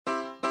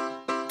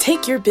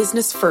Take your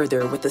business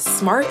further with the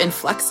smart and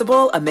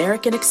flexible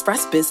American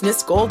Express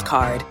Business Gold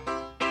Card.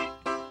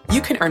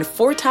 You can earn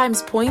 4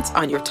 times points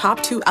on your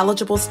top 2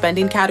 eligible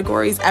spending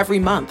categories every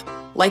month,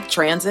 like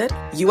transit,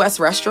 U.S.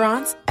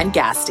 restaurants, and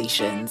gas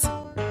stations.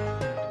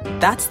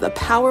 That's the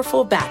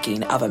powerful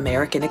backing of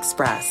American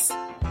Express.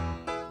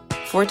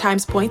 4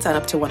 times points on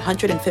up to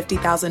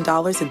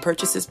 $150,000 in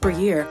purchases per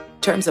year.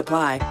 Terms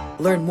apply.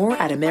 Learn more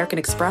at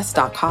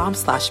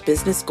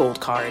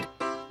americanexpress.com/businessgoldcard.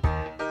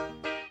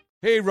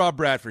 Hey, Rob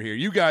Bradford here.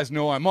 You guys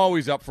know I'm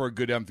always up for a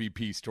good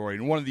MVP story,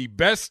 and one of the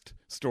best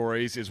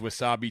stories is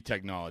Wasabi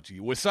Technology.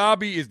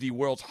 Wasabi is the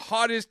world's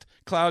hottest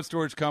cloud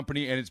storage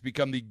company, and it's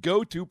become the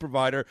go-to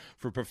provider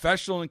for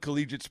professional and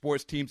collegiate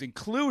sports teams,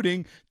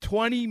 including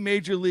 20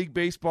 Major League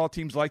Baseball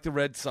teams like the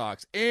Red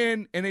Sox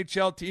and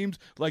NHL teams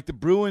like the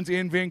Bruins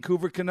and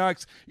Vancouver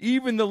Canucks.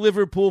 Even the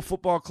Liverpool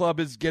Football Club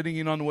is getting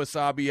in on the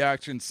Wasabi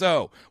action.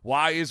 So,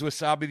 why is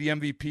Wasabi the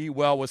MVP?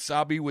 Well,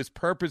 Wasabi was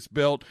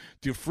purpose-built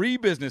to free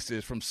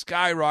businesses from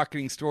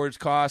skyrocketing storage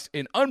costs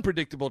and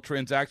unpredictable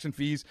transaction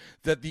fees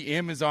that the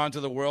Amazons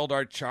of the world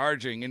are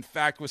charging. In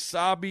fact,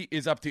 Wasabi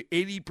is up to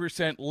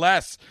 80%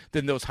 less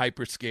than those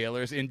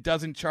hyperscalers and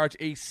doesn't charge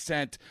a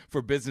cent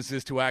for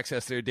businesses to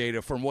access their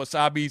data. From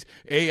Wasabi's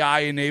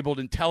AI-enabled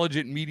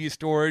intelligent media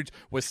storage,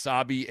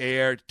 Wasabi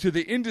Air, to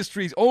the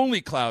industry's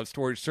only cloud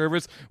storage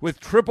service with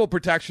triple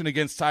protection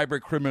against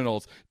cyber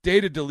criminals,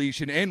 data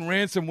deletion, and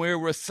ransomware,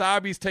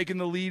 Wasabi's taken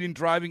the lead in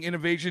driving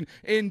innovation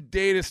in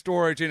data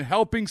storage and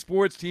helping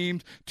sports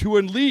teams to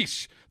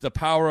unleash the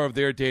power of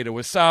their data.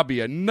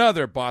 Wasabi,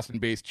 another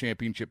Boston-based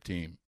championship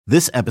team.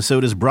 This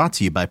episode is brought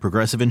to you by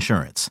Progressive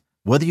Insurance.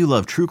 Whether you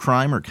love true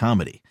crime or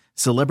comedy,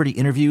 celebrity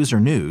interviews or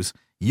news,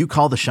 you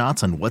call the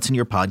shots on what's in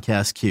your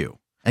podcast queue.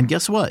 And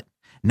guess what?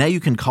 Now you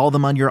can call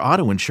them on your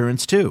auto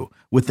insurance too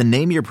with the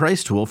Name Your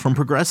Price tool from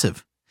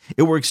Progressive.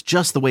 It works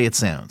just the way it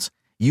sounds.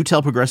 You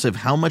tell Progressive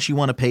how much you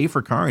want to pay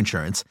for car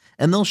insurance,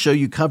 and they'll show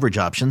you coverage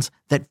options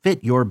that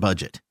fit your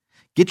budget.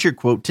 Get your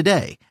quote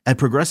today at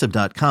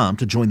Progressive.com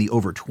to join the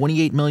over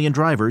 28 million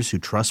drivers who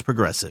trust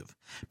Progressive.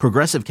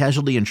 Progressive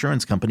Casualty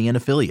Insurance Company and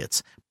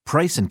Affiliates.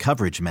 Price and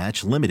coverage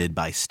match limited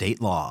by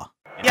state law.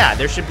 Yeah,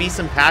 there should be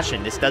some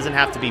passion. This doesn't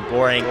have to be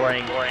boring. You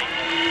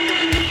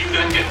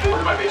couldn't get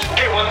bored by baseball.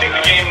 Hey, one thing the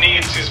game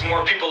needs is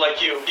more people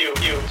like you.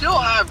 Still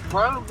have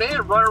grown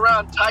men run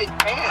around tight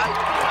pants.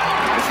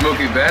 It's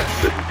Mookie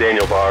Betts. This is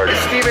Daniel Bard. It's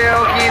Steve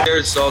Aoki.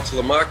 There's Saul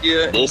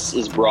Talamacchia. This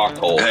is Brock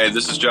Holt. Hey,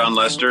 this is John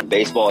Lester.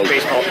 Baseball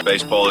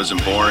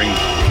isn't boring.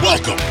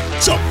 Welcome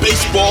to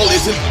Baseball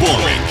Isn't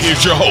Boring.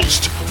 Here's your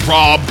host,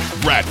 Rob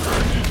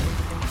Bradford.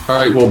 All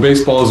right, well,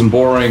 baseball isn't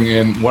boring,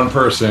 and one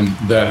person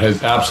that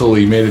has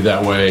absolutely made it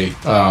that way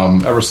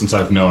ever since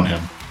I've known him.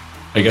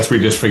 I guess we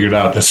just figured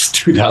out this is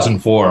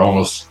 2004,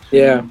 almost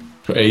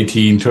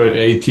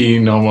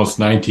 18, almost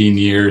 19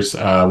 years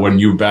when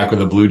you were back with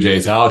the Blue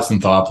Jays. Alex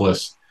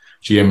Anthopoulos,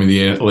 GM of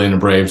the Atlanta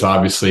Braves,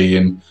 obviously.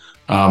 And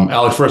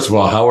Alex, first of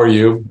all, how are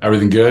you?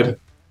 Everything good?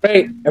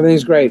 Great.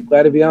 Everything's great.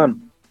 Glad to be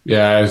on.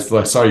 Yeah, I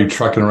saw you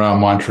trucking around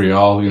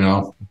Montreal,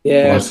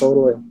 Yeah,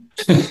 totally.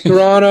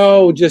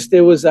 Toronto,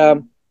 it was at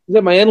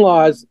my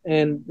in-laws,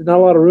 and there's not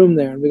a lot of room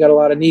there. And we got a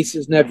lot of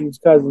nieces, nephews,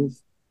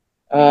 cousins,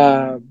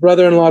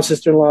 brother-in-law,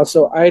 sister-in-law.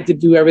 So I had to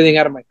do everything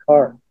out of my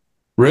car.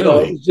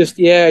 Really? So just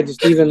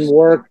even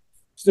work.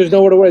 So there's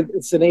nowhere to work.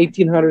 It's an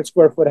 1,800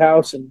 square foot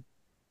house and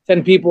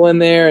 10 people in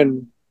there.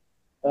 And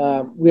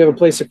we have a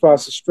place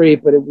across the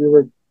street, but we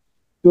were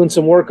doing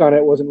some work on it.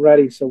 It wasn't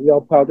ready. So we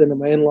all piled into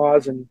my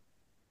in-laws, and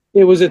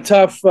it was a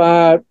tough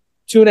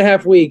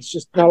 2.5 weeks,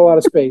 just not a lot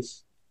of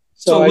space.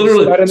 So I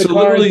just got in the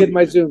car and did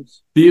my Zooms.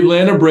 The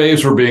Atlanta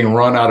Braves were being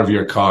run out of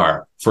your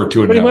car for 2.5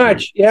 weeks. Pretty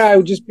much. Yeah, I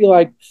would just be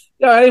like,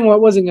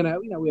 wasn't going to,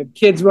 we have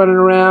kids running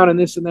around and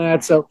this and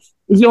that. So it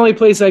was the only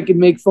place I could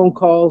make phone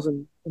calls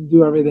and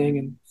do everything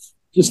and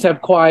just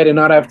have quiet and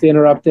not have to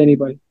interrupt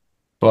anybody.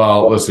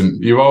 Well, listen,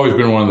 you've always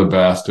been one of the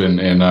best,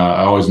 and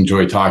I always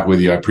enjoy talking with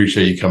you. I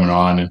appreciate you coming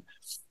on, and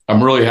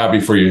I'm really happy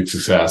for your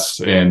success.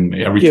 And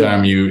every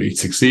time you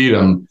succeed,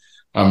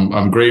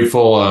 I'm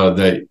grateful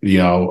that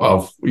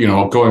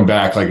going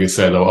back, like I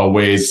said, a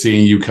ways,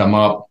 seeing you come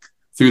up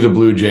through the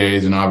Blue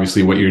Jays, and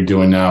obviously what you're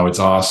doing now, it's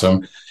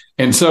awesome.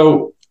 And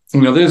so,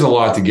 there's a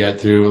lot to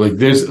get through. Like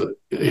there's,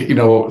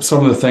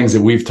 some of the things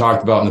that we've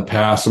talked about in the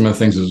past, some of the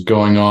things that's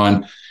going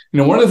on.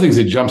 One of the things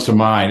that jumps to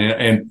mind,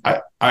 and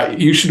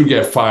you should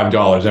get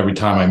 $5 every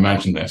time I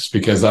mention this,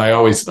 because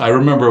I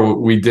remember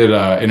we did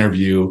an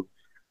interview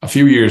a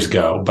few years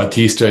ago,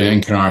 Batista and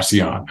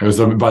Encarnacion. It was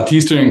the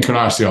Batista and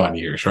Encarnacion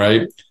years,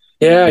 right?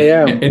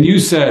 Yeah. And you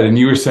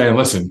were saying,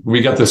 listen,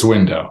 we got this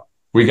window.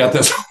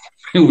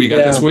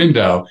 This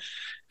window.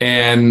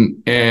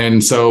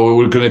 And so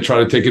we're going to try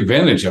to take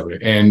advantage of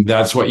it. And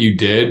that's what you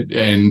did.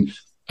 And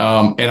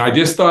I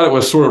just thought it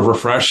was sort of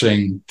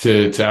refreshing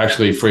to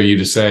actually, for you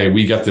to say,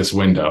 we got this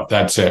window.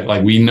 That's it.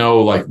 Like, we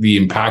know, like,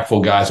 the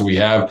impactful guys that we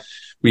have,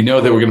 we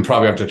know that we're going to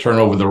probably have to turn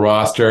over the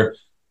roster.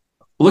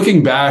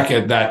 Looking back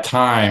at that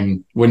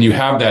time, when you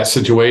have that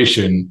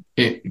situation,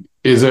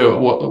 Is it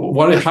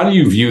what? How do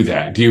you view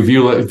that? Do you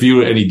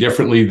view it any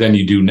differently than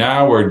you do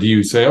now, or do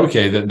you say,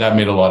 okay, that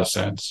made a lot of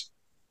sense?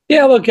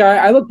 Yeah, look,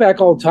 I look back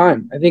all the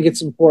time. I think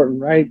it's important,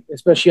 right?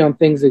 Especially on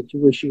things that you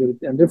wish you would have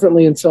done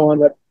differently and so on.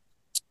 But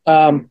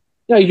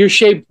you're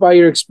shaped by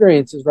your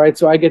experiences, right?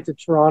 So I get to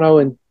Toronto,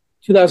 and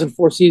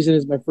 2004 season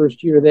is my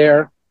first year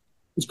there. It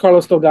was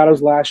Carlos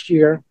Delgado's last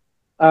year.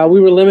 We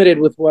were limited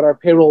with what our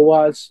payroll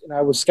was, and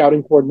I was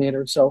scouting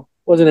coordinator, so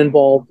wasn't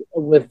involved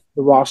with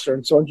the roster.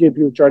 And so JP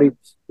Ricciardi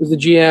was the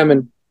GM,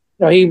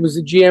 and he was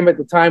the GM at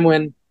the time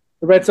when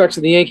the Red Sox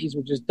and the Yankees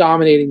were just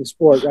dominating the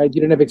sport, right? You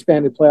didn't have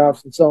expanded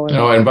playoffs and so on.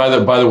 No, and by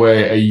the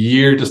way,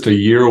 just a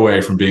year away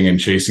from being in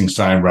Chasing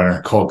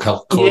Steinbrenner, Cole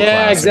yeah,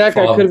 Classic.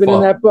 Exactly. I could have been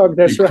in that book.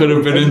 That's right. Could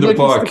have been in the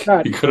book.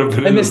 You could have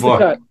been in the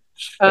book.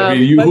 I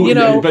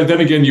mean, but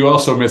then again, you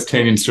also missed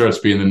Tanyan Sturts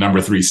being the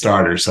number 3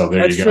 starter. So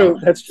there you go.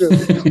 That's true.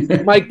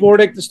 Mike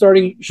Bordick, the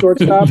starting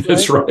shortstop.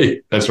 That's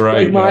right.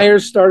 Mike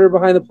Myers, starter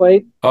behind the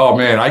plate. Oh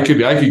man, I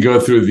could go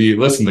through the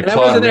Claude. I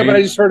wasn't there, but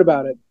I just heard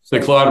about it. The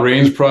Claude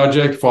Rains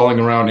project, falling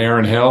around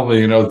Aaron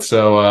Hill.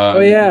 So.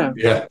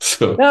 Yeah.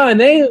 So. No,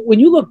 and when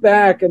you look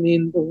back, I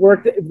mean, the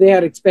work that they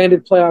had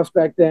expanded playoffs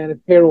back then,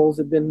 if payrolls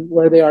had been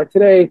where they are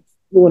today,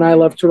 when I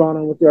left Toronto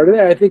and what they are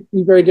today, I think it'd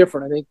be very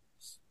different. I think.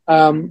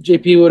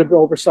 JP would have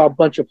oversaw a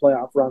bunch of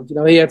playoff runs.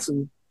 He had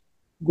some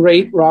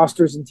great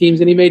rosters and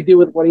teams, and he made do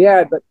with what he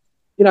had. But,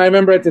 I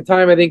remember at the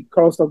time, I think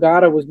Carlos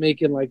Delgado was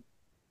making like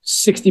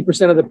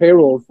 60% of the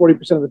payroll, or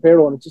 40% of the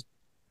payroll,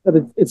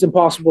 and it's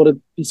impossible to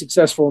be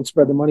successful and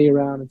spread the money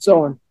around and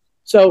so on.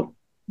 So,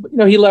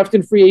 he left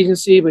in free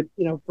agency, but,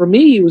 for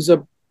me, he was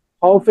a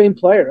Hall of Fame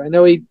player. I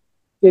know he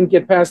didn't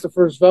get past the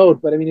first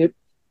vote, but I mean,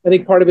 I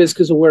think part of it is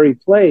because of where he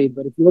played.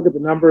 But if you look at the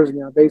numbers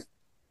and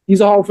he's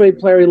a Hall of Fame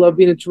player. He loved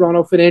being in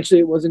Toronto. Financially,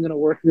 it wasn't going to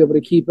work to be able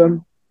to keep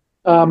him.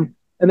 And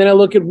then I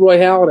look at Roy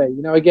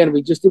Halladay. Again,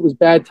 it was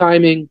bad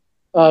timing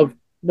of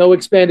no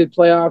expanded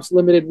playoffs,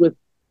 limited with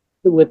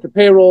the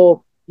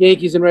payroll,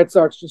 Yankees and Red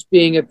Sox just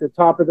being at the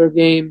top of their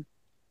game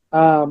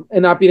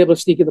and not being able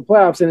to sneak in the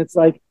playoffs. And it's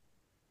like,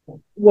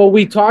 well,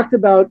 we talked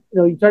about,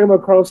 you're talking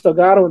about Carlos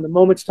Delgado, and the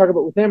moments to talk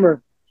about with him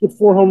are he had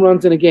 4 home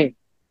runs in a game.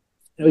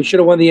 He should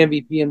have won the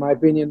MVP, in my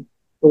opinion,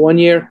 the one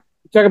year.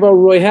 You talk about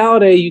Roy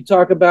Halladay, you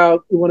talk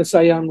about he won a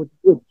Cy Young with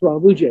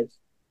Toronto Blue Jays.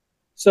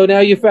 So now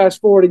you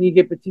fast forward and you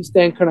get Batista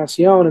and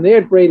Encarnacion, and they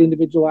had great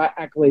individual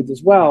accolades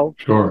as well.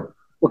 Sure.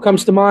 What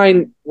comes to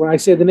mind when I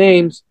say the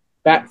names,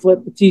 bat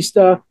flip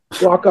Batista,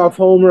 walk-off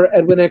homer,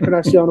 Edwin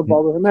Encarnacion,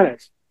 Ubaldo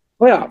Jimenez.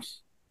 Playoffs.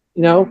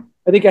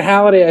 I think of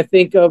Halladay, I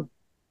think of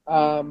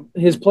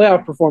his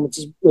playoff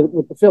performances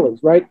with the Phillies,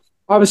 right?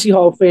 Obviously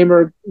Hall of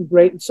Famer,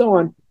 great and so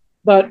on.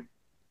 But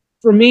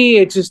for me,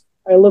 it's just,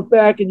 I look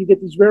back and you get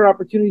these rare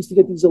opportunities to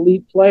get these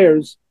elite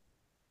players,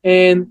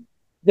 and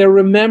they're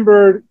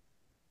remembered,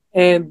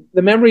 and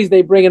the memories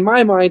they bring in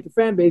my mind to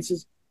fan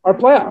bases are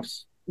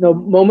playoffs,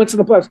 moments in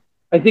the playoffs.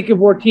 I think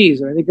of Ortiz,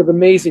 and I think of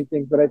amazing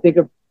things, but I think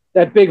of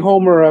that big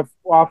homer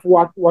off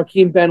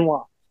Joaquin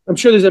Benoit. I'm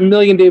sure there's a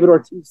million David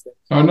Ortiz things.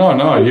 Oh,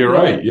 no, you're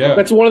right. Yeah.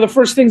 That's one of the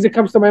first things that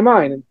comes to my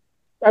mind. And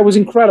I was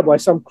incredible. I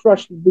saw him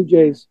crush the Blue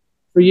Jays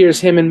for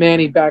years, him and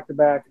Manny back to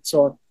back and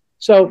so on.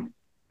 So,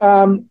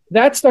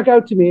 that stuck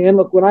out to me. And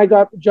look, when I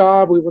got the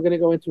job, we were going to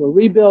go into a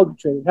rebuild. We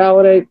traded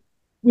Halladay.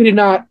 We did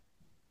not.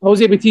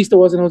 Jose Batista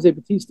wasn't Jose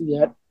Batista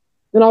yet.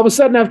 Then all of a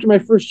sudden, after my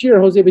first year,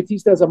 Jose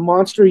Batista has a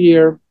monster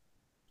year.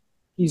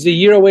 He's a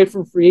year away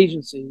from free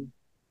agency.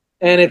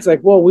 And it's like,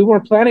 well, we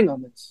weren't planning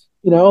on this.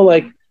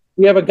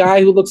 We have a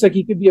guy who looks like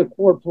he could be a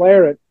core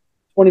player at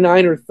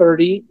 29 or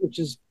 30, which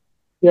is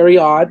very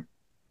odd.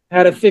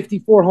 Had a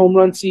 54 home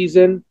run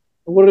season.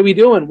 And what are we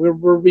doing? We're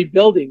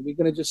rebuilding. We're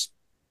going to just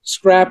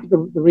scrap the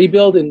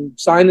rebuild and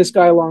sign this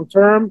guy long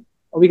term?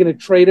 Are we going to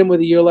trade him with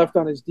a year left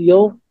on his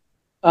deal?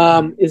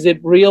 Is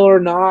it real or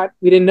not?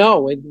 We didn't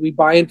know. Did we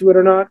buy into it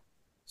or not?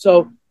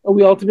 So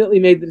we ultimately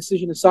made the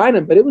decision to sign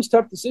him, but it was a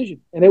tough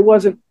decision. And it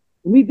wasn't,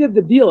 when we did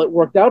the deal, it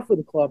worked out for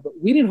the club, but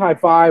we didn't high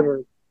five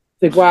or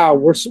think, wow,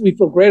 we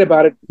feel great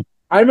about it.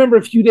 I remember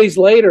a few days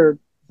later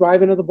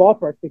driving to the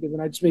ballpark thinking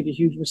that I'd just make a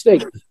huge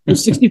mistake. It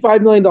was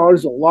 $65 million,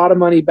 a lot of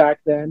money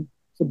back then.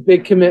 It's a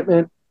big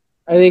commitment.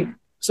 I think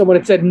someone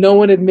had said no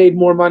one had made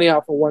more money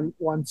off of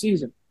one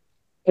season.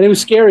 And it was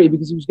scary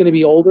because he was going to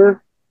be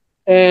older.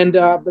 And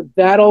but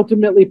that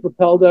ultimately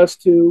propelled us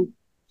to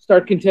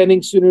start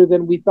contending sooner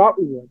than we thought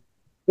we would.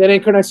 Then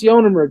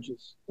Encarnacion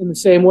emerges in the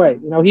same way.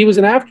 He was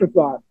an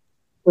afterthought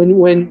when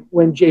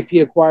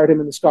JP acquired him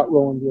in the Scott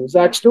Rowland deal.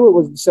 Zach Stewart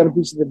was the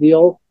centerpiece of the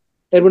deal.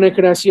 Edwin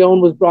Encarnacion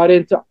was brought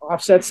in to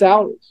offset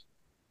salaries.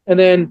 And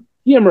then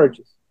he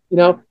emerges,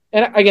 And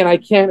again, I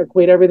can't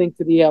equate everything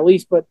to the AL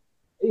East, but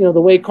the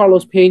way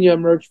Carlos Pena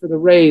emerged for the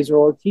Rays or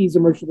Ortiz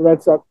emerged for the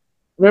Red Sox.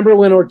 Remember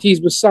when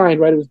Ortiz was signed,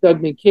 right? It was Doug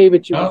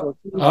Mankiewicz. It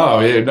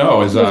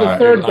was a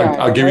third guy.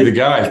 I'll give you the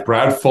guys: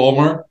 Brad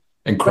Fulmer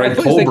and Craig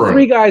Colburn. Like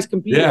 3 guys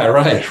competing. Yeah,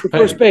 right. For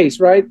first base,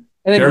 right?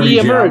 And then Jeremy he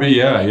emerged.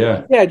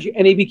 Giambi, yeah.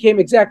 And he became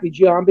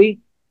Giambi,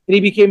 and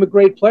he became a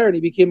great player, and he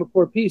became a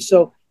core piece.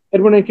 So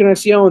Edwin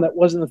Encarnacion, that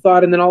wasn't the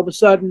thought, and then all of a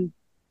sudden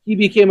he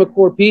became a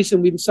core piece,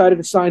 and we decided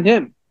to sign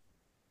him.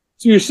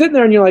 So you're sitting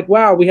there and you're like,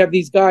 wow, we have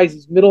these guys,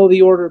 these middle of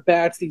the order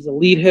bats, these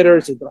elite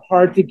hitters. They're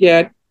hard to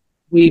get.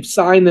 We've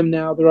signed them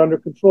now. They're under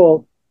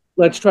control.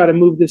 Let's try to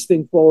move this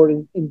thing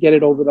forward and get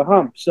it over the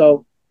hump.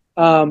 So,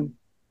 I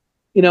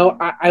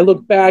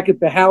look back at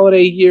the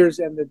Halliday years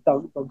and the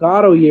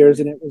Delgado years,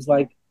 and it was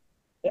like,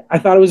 I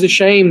thought it was a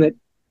shame that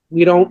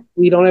we don't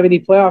have any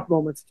playoff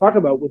moments to talk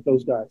about with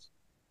those guys.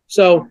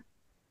 So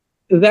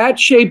that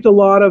shaped a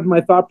lot of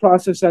my thought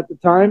process at the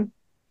time.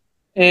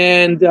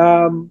 And,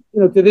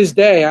 to this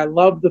day, I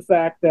love the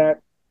fact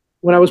that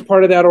when I was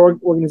part of that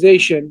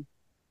organization,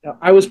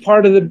 I was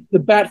part of the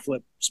bat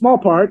flip. Small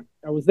part.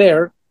 I was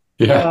there.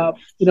 Yeah.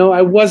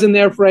 I wasn't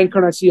there for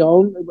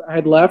Encarnacion. I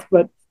had left,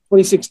 but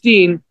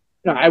 2016,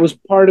 I was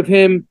part of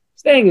him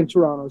staying in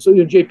Toronto. So,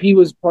 JP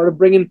was part of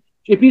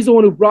JP's the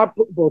one who brought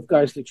both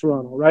guys to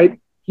Toronto, right?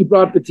 He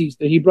brought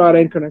Batista. He brought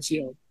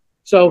Encarnacion.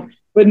 So,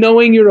 but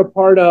knowing you're a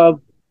part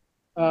of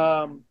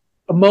a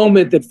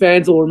moment that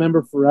fans will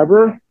remember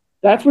forever,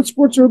 that's what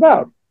sports are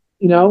about,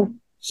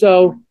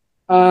 So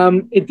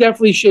it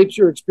definitely shapes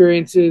your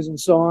experiences and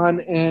so on.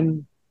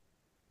 And,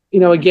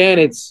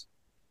 again,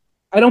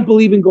 I don't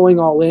believe in going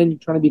all in,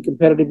 trying to be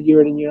competitive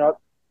year in and year out.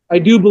 I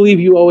do believe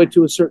you owe it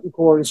to a certain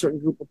core and a certain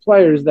group of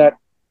players to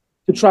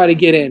try to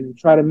get in and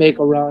try to make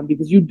a run,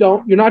 because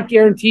you're not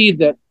guaranteed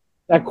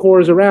that core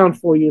is around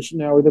 4 years from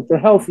now, or that they're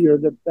healthier,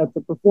 that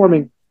they're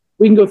performing.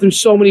 We can go through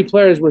so many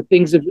players where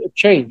things have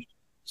changed.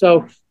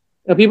 So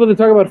people that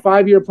talk about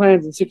 5-year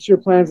plans and 6-year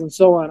plans and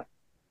so on,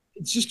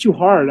 it's just too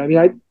hard. I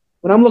mean,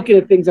 when I'm looking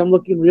at things, I'm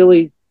looking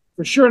really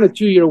for sure in a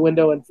 2-year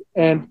window,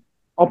 and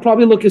I'll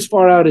probably look as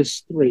far out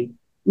as 3.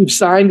 We've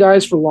signed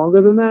guys for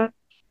longer than that,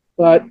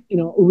 but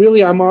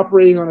really I'm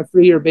operating on a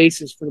 3-year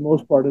basis for the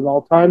most part at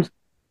all times,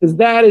 because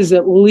that is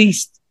at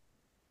least,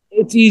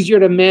 it's easier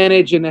to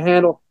manage and to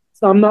handle.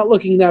 So I'm not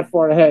looking that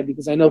far ahead,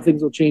 because I know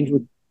things will change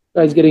with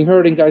guys getting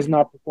hurt and guys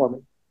not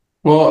performing.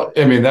 Well,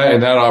 I mean,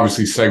 that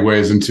obviously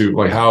segues into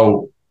like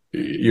how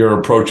you're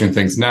approaching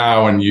things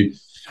now, and you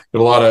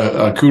get a lot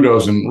of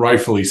kudos, and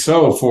rightfully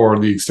so, for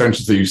the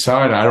extensions that you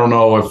signed. I don't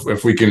know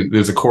if we can,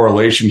 there's a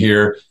correlation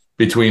here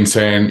between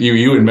saying,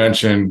 you had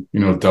mentioned,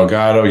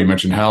 Delgado, you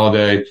mentioned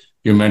Halliday,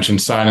 you mentioned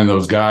signing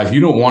those guys.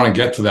 You don't want to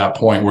get to that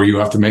point where you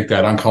have to make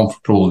that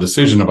uncomfortable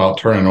decision about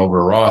turning over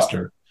a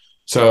roster.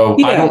 So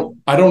yeah.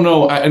 I don't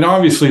know. And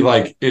obviously,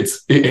 like,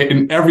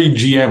 and every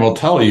GM will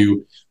tell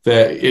you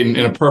that in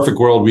a perfect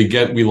world,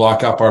 we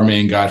lock up our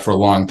main guy for a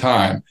long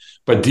time.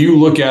 But do you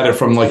look at it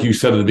from, like you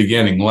said at the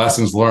beginning,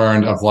 lessons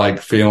learned of like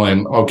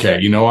feeling, okay,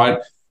 you know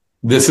what?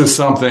 This is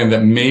something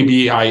that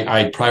maybe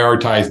I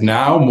prioritize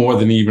now more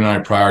than even I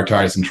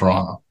prioritized in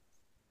Toronto.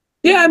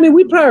 Yeah, I mean,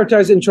 we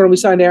prioritized in Toronto. We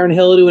signed Aaron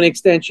Hill to an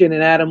extension,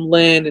 and Adam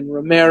Lind and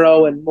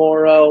Romero and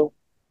Morrow.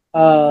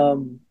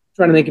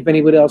 Trying to think if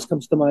anybody else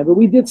comes to mind. But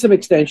we did some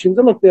extensions,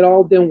 and look, they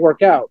all didn't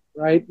work out,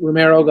 right?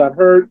 Romero got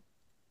hurt.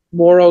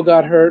 Morrow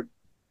got hurt.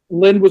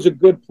 Lind was a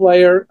good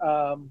player.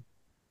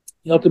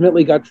 He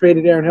ultimately got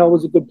traded. Aaron Hill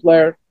was a good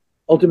player.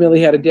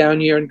 Ultimately had a down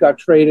year and got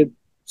traded.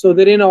 So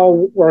they didn't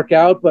all work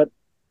out, but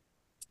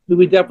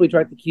we definitely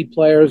tried to keep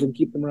players and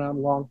keep them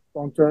around long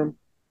term.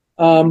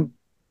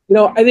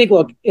 I think,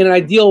 look, in an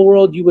ideal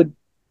world, you would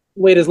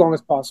wait as long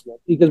as possible,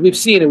 because we've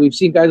seen it. We've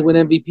seen guys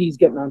win MVPs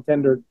getting on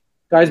tender,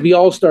 guys be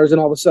all-stars, and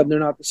all of a sudden they're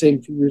not the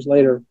same 2 years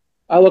later.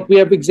 Look, we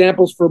have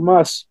examples from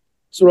us.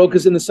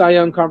 Soroka's in the Cy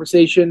Young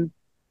conversation.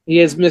 He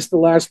has missed the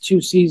last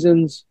 2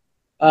 seasons,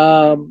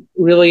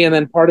 really, and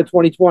then part of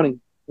 2020,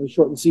 a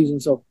shortened season,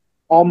 so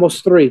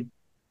almost 3.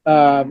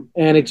 And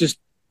it just,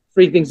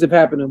 3 things have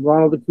happened. And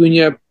Ronald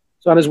Acuna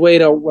is on his way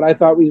to what I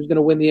thought he was going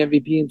to win the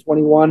MVP in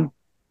 21.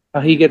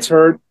 He gets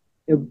hurt,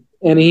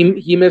 and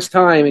he missed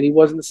time, and he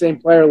wasn't the same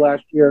player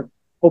last year.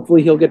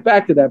 Hopefully he'll get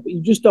back to that, but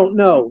you just don't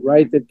know,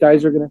 right? That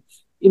guys are going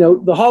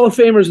to, the Hall of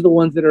Famers are the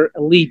ones that are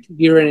elite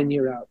year in and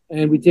year out,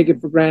 and we take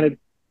it for granted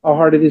how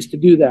hard it is to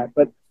do that.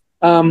 But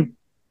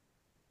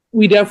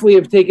we definitely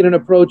have taken an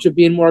approach of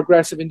being more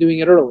aggressive and doing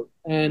it early,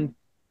 and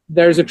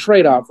there's a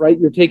trade-off, right?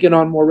 You're taking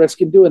on more risk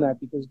in doing that,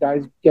 because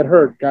guys get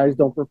hurt, guys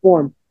don't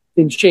perform,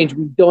 things change.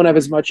 We don't have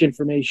as much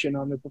information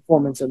on their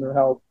performance and their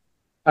health,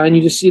 and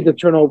you just see the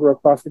turnover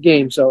across the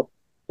game. So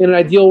in an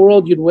ideal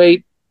world, you'd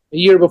wait a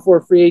year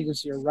before free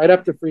agency or right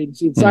up to free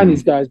agency and sign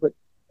these guys. But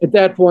at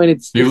that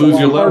point, you lose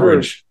your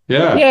leverage.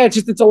 Yeah. Yeah.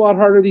 It's a lot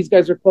harder. These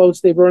guys are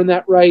close. They've earned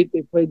that right.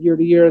 They've played year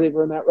to year. They've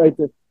earned that right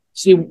to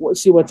see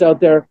what's out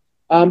there.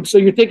 So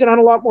you're taking on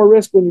a lot more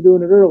risk when you're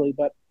doing it early,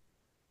 but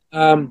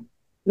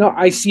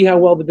I see how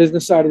well the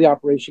business side of the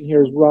operation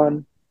here is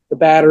run. The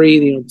Battery,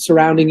 the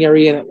surrounding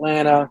area in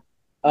Atlanta,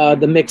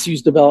 the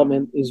mixed-use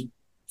development is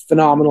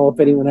phenomenal. If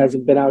anyone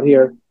hasn't been out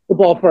here, the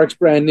ballpark's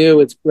brand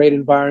new. It's a great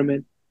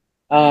environment.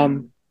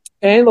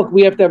 And look,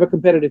 we have to have a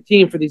competitive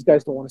team for these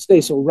guys to want to stay.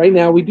 So right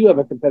now we do have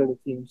a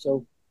competitive team.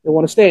 So they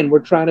want to stay, and we're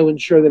trying to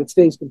ensure that it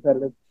stays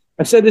competitive.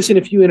 I've said this in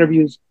a few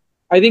interviews.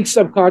 I think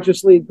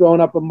subconsciously, growing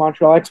up a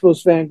Montreal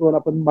Expos fan, growing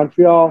up in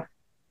Montreal,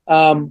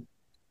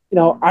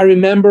 I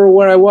remember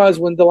where I was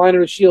when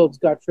Delino Shields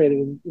got traded.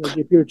 And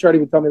JP Ricciardi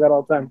would tell me that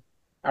all the time.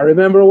 I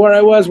remember where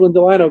I was when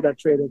Delino got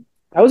traded.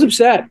 I was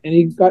upset. And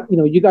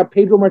you got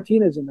Pedro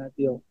Martinez in that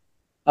deal.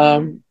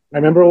 I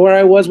remember where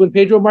I was when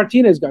Pedro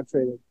Martinez got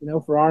traded,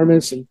 for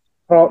Armas and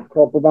Carl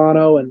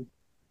Pavano.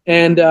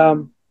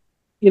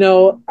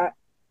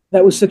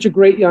 That was such a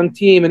great young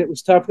team, and it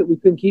was tough that we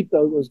couldn't keep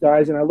those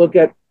guys. And I look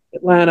at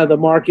Atlanta, the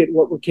market,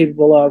 what we're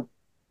capable of.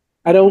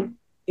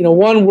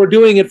 We're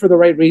doing it for the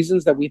right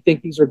reasons, that we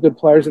think these are good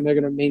players and they're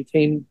going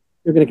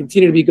to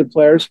continue to be good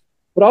players.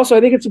 But also,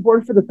 I think it's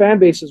important for the fan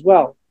base as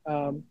well,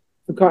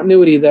 for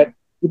continuity, that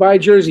you buy a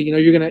jersey,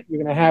 you're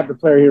gonna have the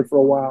player here for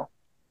a while.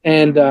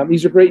 And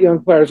these are great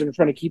young players, and are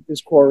trying to keep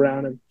this core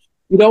around. And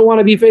you don't want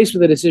to be faced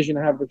with a decision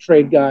to have to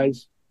trade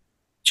guys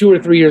 2 or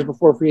 3 years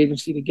before free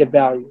agency to get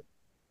value.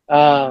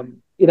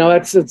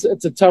 It's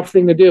a tough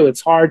thing to do.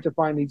 It's hard to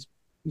find these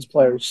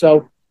players.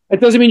 So that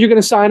doesn't mean you're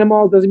going to sign them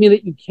all. It doesn't mean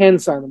that you can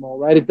sign them all,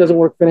 right? It doesn't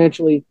work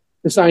financially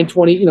to sign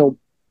 20.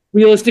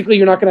 Realistically,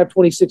 you're not going to have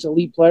 26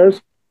 elite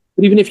players.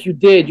 But even if you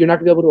did, you're not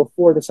going to be able to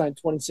afford to sign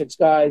 26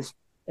 guys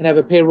and have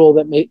a payroll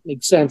that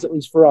makes sense, at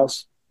least for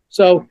us.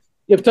 So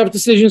you have tough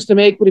decisions to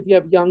make, but if you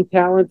have young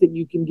talent that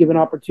you can give an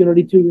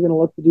opportunity to, you're going to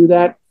look to do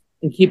that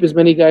and keep as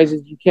many guys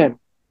as you can.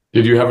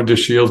 Did you have a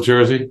DeShields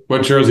jersey?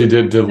 What jersey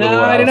did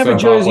No, I didn't have a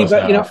jersey,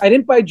 but I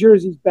didn't buy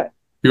jerseys back.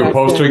 You were a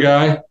poster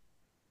guy?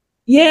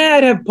 Yeah,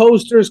 I'd have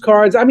posters,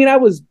 cards. I mean, I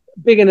was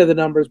big into the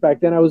numbers back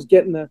then. I was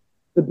getting the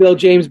Bill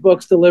James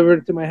books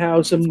delivered to my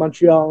house in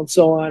Montreal and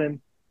so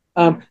on.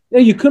 And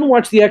you couldn't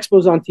watch the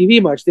Expos on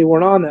TV much. They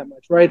weren't on that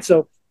much, right?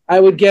 So I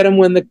would get them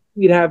when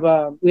we had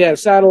a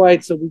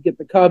satellite, so we'd get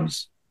the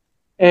Cubs.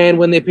 And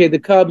when they played the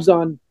Cubs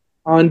on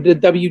the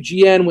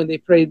WGN, when they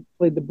played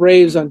the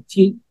Braves on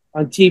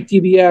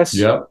TBS,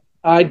 yep.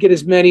 I'd get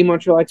as many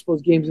Montreal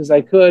Expos games as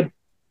I could.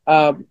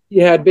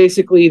 You had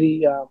basically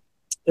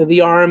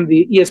the arm,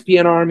 the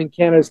ESPN arm in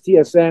Canada's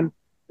TSN,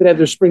 that had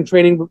their spring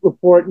training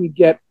report, and you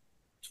get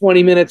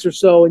 20 minutes or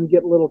so, and you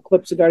get little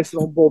clips of guys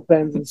throwing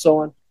bullpens and so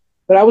on.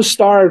 But I was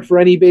starved for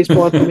any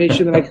baseball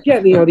information that I could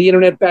get. The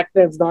internet back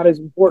then is not as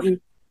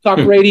important. Talk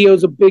radio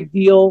is a big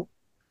deal.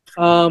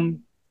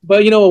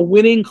 But a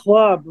winning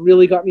club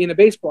really got me into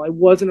baseball. I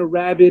wasn't a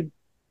rabid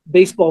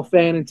baseball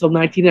fan until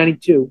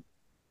 1992.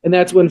 And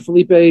that's when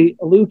Felipe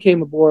Alou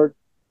came aboard,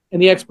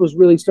 and the Expos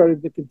really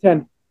started to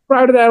contend.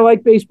 Prior to that, I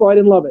liked baseball. I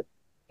didn't love it.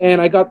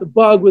 And I got the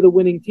bug with a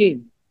winning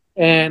team.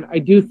 And I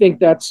do think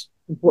that's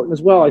important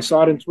as well. I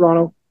saw it in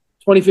Toronto.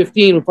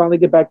 2015, we finally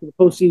get back to the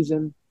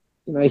postseason.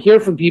 I hear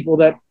from people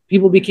that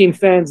people became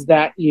fans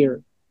that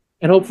year.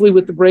 And hopefully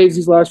with the Braves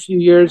these last few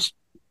years,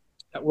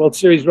 that World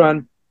Series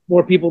run,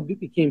 more people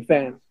became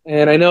fans.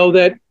 And I know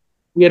that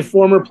we had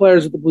former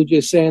players at the Blue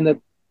Jays saying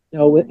that,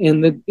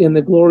 in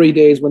the glory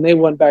days when they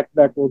won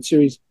back-to-back World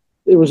Series,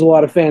 there was a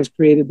lot of fans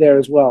created there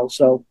as well.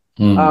 So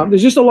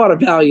there's just a lot of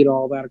value to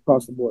all that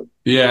across the board.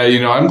 Yeah,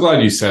 I'm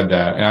glad you said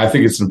that. And I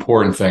think it's an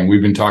important thing.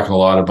 We've been talking a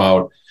lot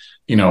about,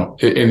 and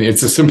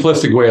it's a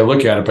simplistic way to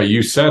look at it, but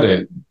you said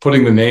it,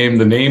 putting the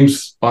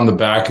names on the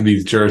back of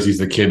these jerseys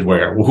the kid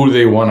wear, who do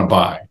they want to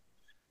buy?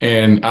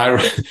 And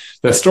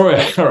the story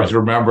I always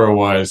remember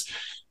was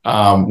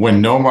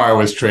when Nomar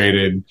was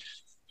traded,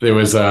 there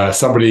was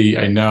somebody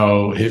I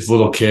know, his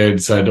little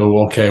kid said,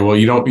 "Oh, okay, well,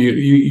 you don't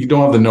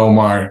have the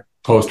Nomar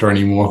poster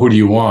anymore. Who do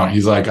you want?"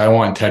 He's like, "I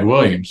want Ted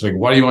Williams." Like,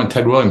 why do you want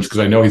Ted Williams? Because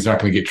I know he's not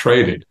going to get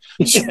traded.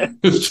 So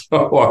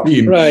I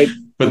mean, right.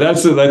 But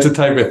that's a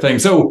type of thing.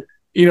 So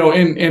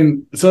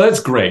and so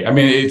that's great. I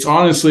mean,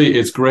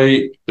 it's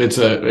great.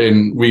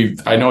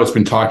 I know it's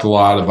been talked a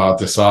lot about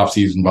this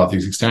offseason, about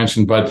these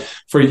extensions, but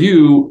for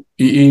you,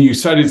 you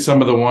cited some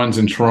of the ones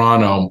in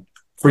Toronto.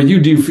 For you,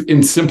 in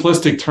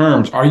simplistic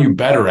terms, are you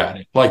better at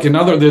it? Like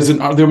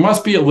there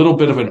must be a little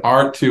bit of an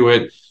art to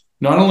it,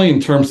 not only in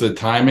terms of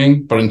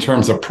timing, but in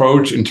terms of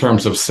approach, in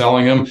terms of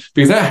selling them,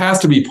 because that has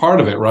to be part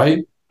of it,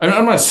 right? I mean,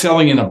 I'm not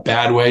selling in a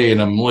bad way, in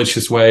a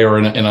malicious way, or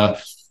in a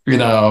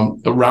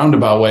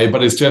roundabout way,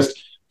 but it's just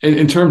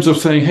in terms of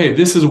saying, hey,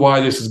 this is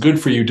why this is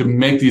good for you, to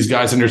make these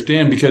guys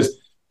understand. Because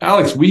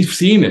Alex, we've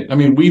seen it. I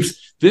mean,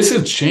 this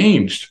has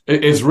changed.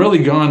 It's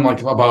really gone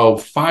like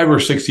about 5 or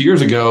 6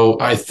 years ago.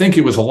 I think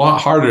it was a lot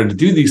harder to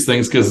do these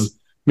things because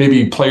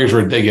maybe players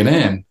were digging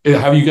in.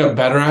 Have you got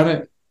better at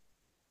it?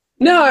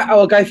 No,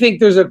 look, I think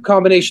there's a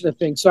combination of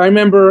things. So I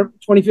remember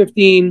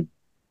 2015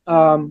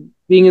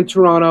 being in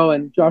Toronto,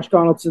 and Josh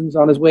Donaldson's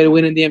on his way to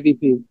winning the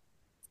MVP.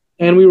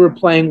 And we were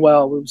playing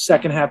well. We were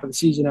second half of the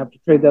season after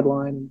trade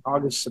deadline in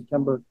August,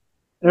 September. And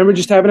I remember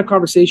just having a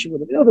conversation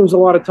with him. There was a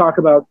lot of talk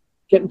about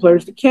getting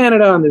players to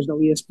Canada, and there's no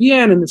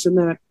ESPN and this and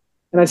that.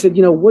 And I said,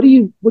 what do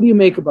you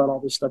make about all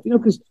this stuff?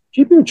 Because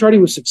JP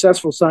Ricciardi was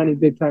successful signing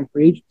big time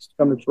free agents to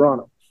come to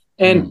Toronto.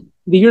 And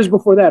the years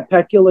before that,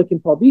 Pat Gillick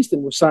and Paul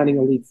Beeston were signing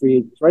elite free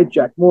agents, right?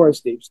 Jack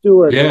Morris, Dave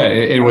Stewart. Yeah,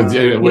 and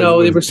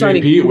they were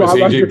signing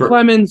Roger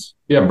Clemens.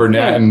 Yeah,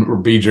 Burnett and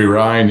BJ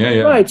Ryan.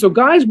 Yeah. Right. So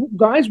guys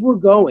were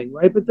going,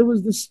 right? But there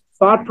was this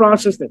thought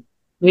process that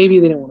maybe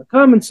they didn't want to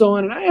come and so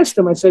on. And I asked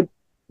him, I said,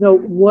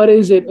 what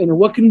is it, and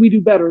what can we do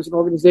better as an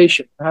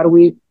organization? How do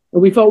we?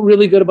 And we felt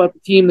really good about the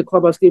team, the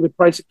clubhouse. David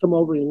Price had come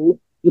over. He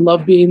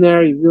loved being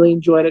there. He really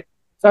enjoyed it.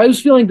 So I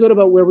was feeling good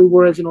about where we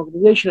were as an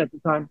organization at the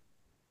time.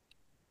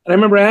 And I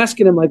remember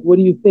asking him, like, what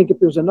do you think if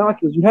there's a knock?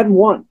 He goes, you hadn't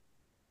won.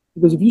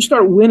 Because if you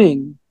start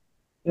winning,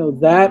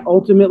 that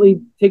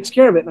ultimately takes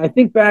care of it. And I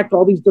think back to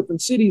all these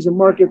different cities and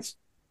markets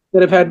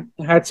that have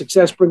had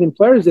success bringing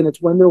players in.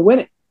 It's when they're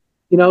winning,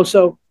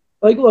 So,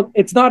 like, look,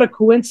 it's not a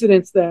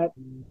coincidence that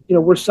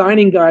we're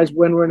signing guys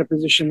when we're in a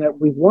position that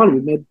we've won.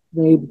 We've made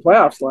the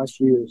playoffs the last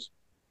few years,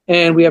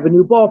 and we have a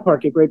new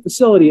ballpark, a great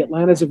facility.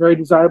 Atlanta's a very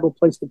desirable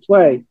place to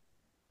play.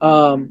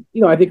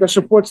 I think our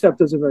support staff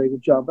does a very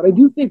good job, but I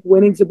do think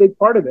winning's a big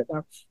part of it.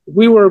 Now, if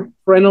we were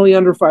perennially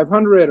under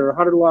 500 or a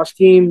 100-loss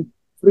team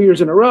 3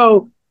 years in a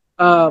row,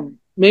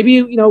 maybe,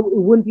 it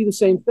wouldn't be the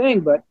same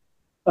thing. But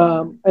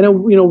I know,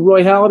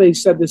 Roy Halladay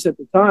said this at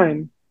the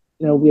time,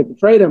 we had to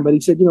trade him, but he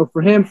said,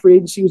 for him, free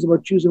agency was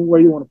about choosing where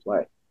you want to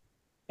play.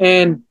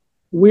 And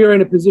we're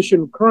in a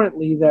position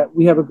currently that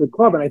we have a good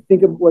club. And I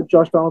think of what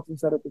Josh Donaldson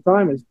said at the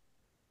time is,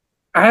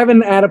 I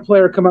haven't had a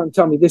player come out and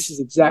tell me this is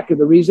exactly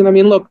the reason. I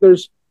mean, look,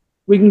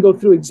 we can go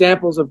through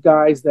examples of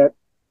guys that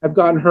have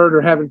gotten hurt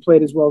or haven't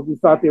played as well as we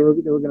thought they were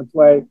going to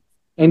play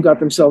and got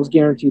themselves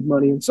guaranteed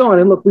money and so on.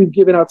 And look, we've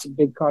given out some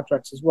big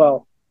contracts as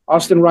well.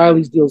 Austin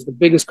Riley's deal is the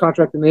biggest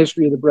contract in the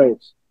history of the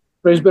Braves.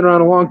 Braves been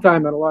around a long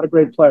time, had a lot of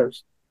great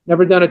players.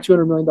 Never done a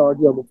 $200 million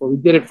deal before. We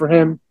did it for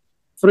him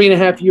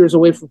 3.5 years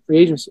away from free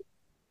agency.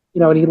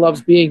 And he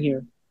loves being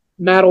here.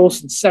 Matt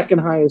Olson's second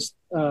highest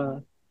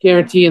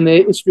guarantee in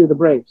the history of the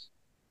Braves.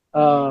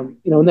 And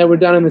they were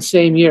done in the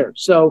same year.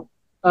 So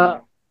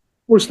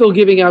we're still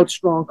giving out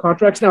strong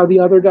contracts. Now, the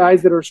other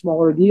guys that are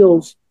smaller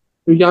deals,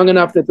 they're young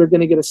enough that they're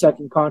going to get a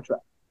second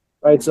contract,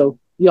 right? So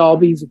the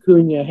Albies,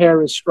 Acuna,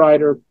 Harris,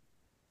 Strider.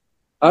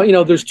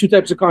 There's two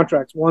types of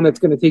contracts. One that's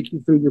going to take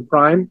you through your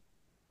prime,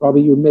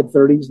 probably your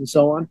mid-30s and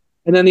so on.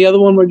 And then the other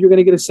one where you're going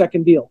to get a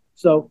second deal.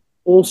 So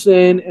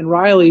Olson and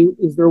Riley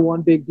is their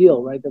one big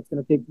deal, right? That's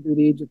going to take you through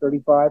the age of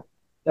 35.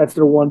 That's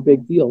their one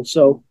big deal.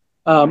 So,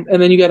 and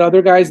then you got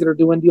other guys that are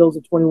doing deals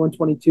at 21,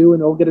 22,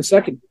 and they'll get a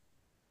second deal.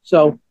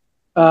 So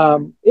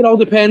it all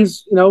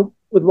depends.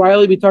 With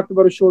Riley, we talked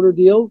about a shorter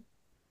deal,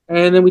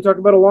 and then we talked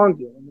about a long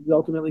deal, and we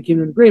ultimately came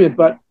to an agreement.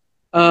 But,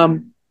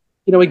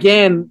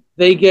 again,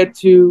 they get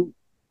to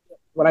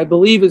what I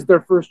believe is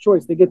their first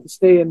choice. They get to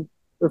stay in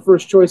their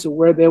first choice of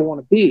where they want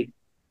to be.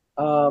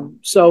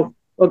 So,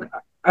 look,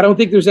 I don't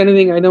think there's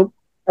anything. I don't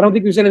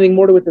think there's anything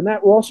more to it than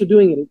that. We're also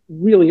doing it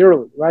really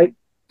early, right?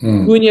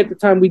 Acuna, at the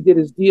time we did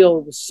his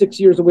deal, was 6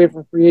 years away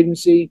from free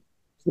agency.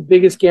 It's the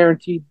biggest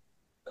guaranteed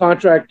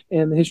contract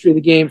in the history of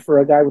the game for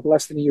a guy with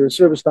less than a year of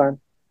service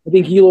time. I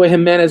think Eloy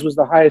Jimenez was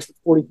the highest at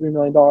 $43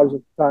 million at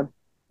the time.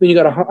 Then you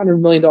got a $100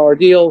 million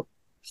deal.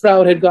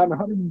 Trout had gotten a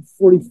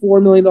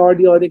 $144 million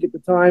deal, I think, at the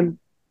time,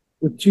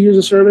 with 2 years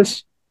of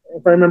service,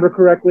 if I remember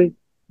correctly.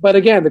 But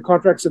again, the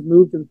contracts have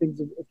moved and things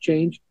have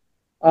changed.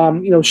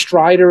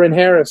 Strider and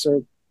Harris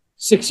are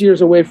 6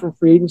 years away from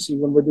free agency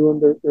when we're doing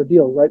their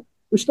deals, right?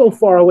 We're still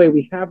far away.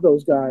 We have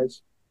those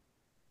guys,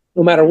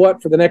 no matter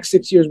what, for the next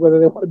 6 years, whether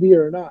they want to be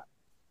here or not.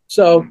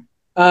 So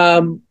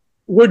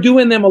we're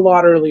doing them a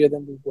lot earlier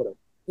than we would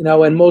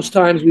have, and most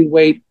times we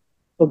wait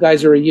till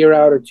guys are a year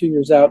out or 2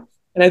 years out.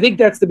 And I think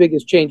that's the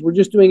biggest change. We're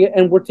just doing it,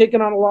 and we're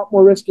taking on a lot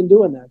more risk in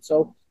doing that.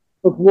 So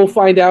look, we'll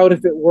find out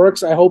if it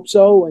works. I hope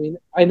so. I mean,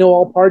 I know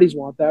all parties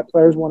want that.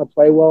 Players want to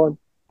play well and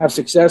have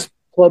success.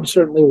 Club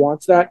certainly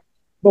wants that.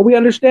 But we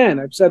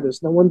understand. I've said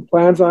this. No one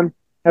plans on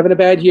having a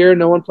bad year.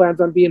 No one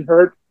plans on being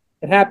hurt.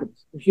 It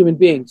happens. We're human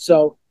beings.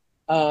 So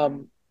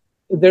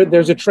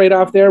there's a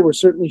trade-off there. We're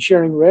certainly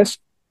sharing risk.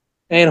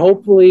 And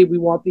hopefully we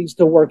want these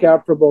to work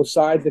out for both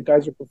sides, that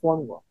guys are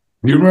performing well.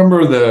 Do you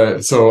remember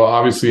so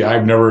obviously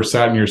I've never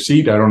sat in your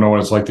seat. I don't know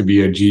what it's like to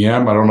be a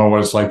GM. I don't know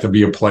what it's like to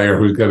be a player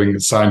who's getting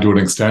signed to an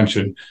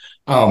extension.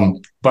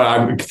 But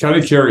I'm kind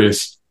of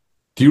curious.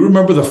 Do you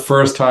remember the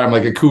first time,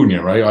 like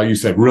Acuna, right? You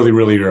said really,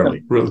 really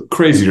early, really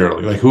crazy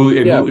early. Like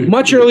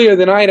much earlier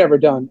than I'd ever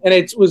done. And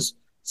it was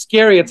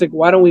scary. It's like,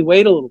 why don't we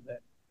wait a little bit?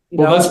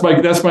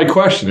 That's my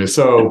question.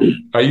 So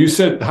you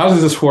said, how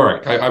does this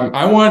work?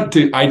 I want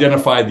to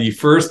identify the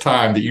first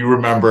time that you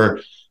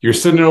remember you're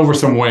sitting over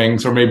some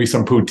wings or maybe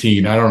some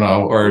poutine, I don't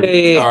know, or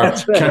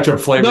ketchup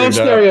flavored. No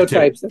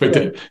stereotypes.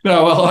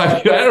 No, well,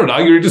 I don't know.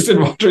 You're just in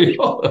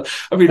Montreal.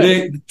 I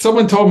mean,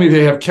 someone told me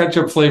they have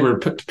ketchup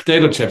flavored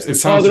potato chips. It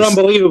sounds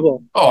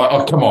unbelievable.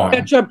 Oh, come on.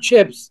 Ketchup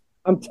chips.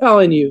 I'm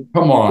telling you.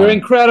 Come on. They're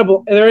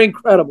incredible.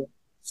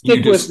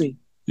 Stick with me.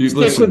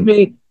 Stick with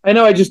me. I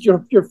know.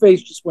 Your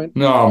face just went.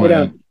 No,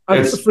 man.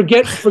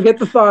 Forget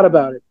the thought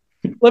about it.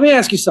 Let me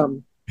ask you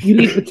something.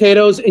 You eat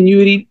potatoes and you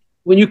eat.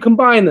 When you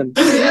combine them,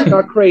 it's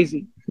not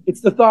crazy. It's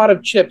the thought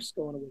of chips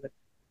going with it.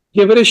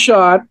 Give it a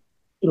shot.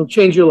 It'll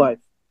change your life.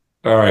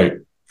 All right.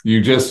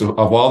 You just, of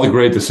all the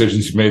great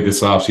decisions you made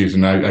this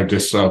offseason, I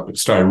just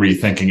started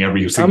rethinking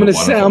every single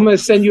one. I'm going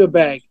to send you a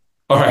bag.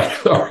 All right.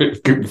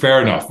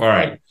 Fair enough. All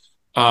right.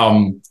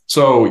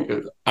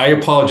 So I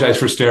apologize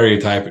for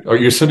stereotyping. Or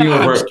you're sitting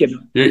over. I'm just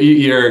kidding.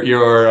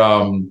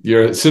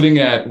 You're sitting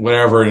at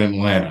whatever in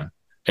Atlanta,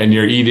 and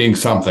you're eating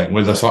something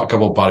with a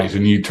couple of buddies,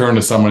 and you turn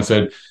to someone and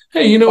said,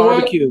 "Hey, you know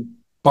Barbecue. what?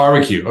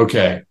 Barbecue.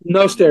 Okay.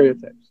 No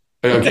stereotypes.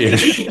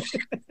 Okay.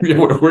 Yeah,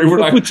 we're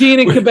not poutine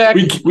in Quebec.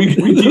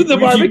 The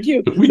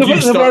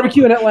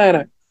barbecue in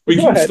Atlanta. We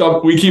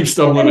keep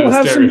stumbling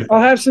into stereotypes.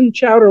 I'll have some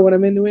chowder when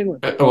I'm in New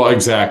England. Well,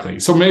 exactly.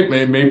 So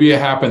maybe it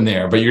happened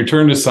there, but you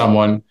turned to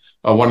someone,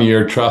 one of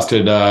your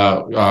trusted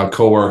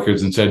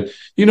coworkers, and said,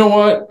 "You know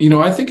what?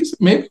 I think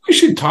maybe we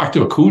should talk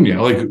to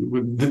Acuna."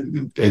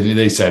 And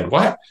they said,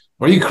 "What?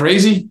 Are you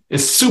crazy?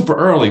 It's super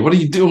early. What are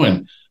you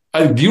doing?"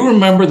 Do you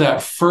remember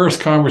that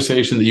first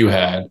conversation that you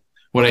had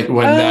when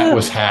that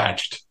was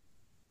hatched?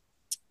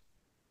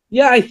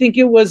 Yeah, I think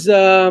it was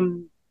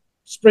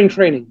spring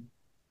training.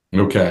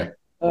 Okay.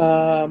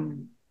 I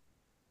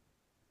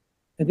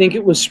think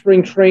it was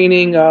spring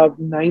training of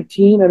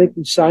 19. I think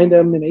we signed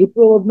him in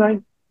April of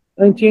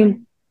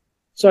 19.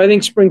 So I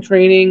think spring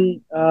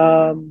training,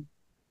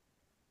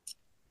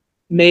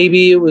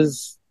 maybe it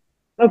was,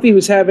 I don't know if he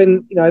was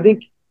having, I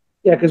think,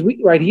 yeah, because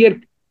we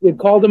had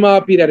called him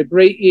up. He'd had a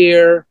great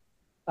year.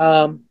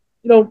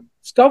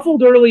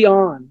 Scuffled early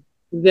on.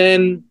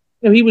 Then,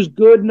 he was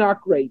good,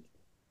 not great.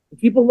 If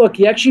people look,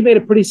 he actually made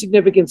a pretty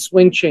significant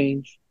swing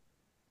change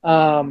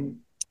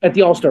at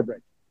the All-Star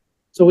break.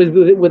 So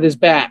with his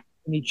bat,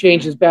 and he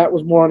changed his bat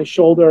was more on his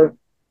shoulder.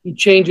 He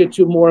changed it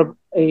to more of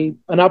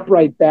an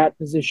upright bat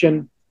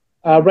position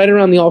right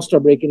around the All-Star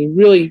break, and he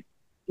really,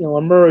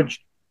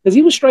 emerged because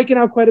he was striking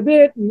out quite a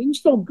bit, and he was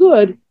still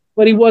good,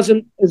 but he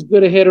wasn't as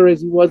good a hitter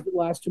as he was the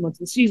last 2 months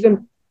of the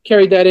season.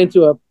 Carried that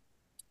into a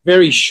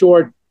very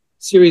short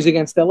series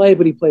against LA,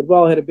 but he played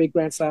well, had a big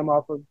grand slam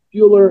off of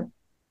Buehler.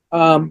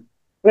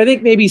 But I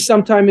think maybe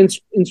sometime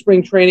in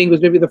spring training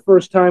was maybe the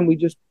first time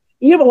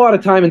you have a lot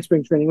of time in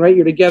spring training, right?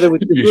 You're together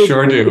with the group. You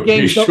sure do.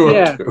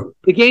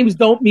 The games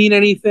don't mean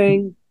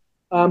anything.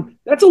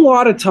 That's a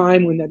lot of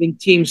time when I think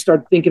teams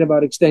start thinking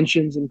about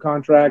extensions and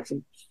contracts,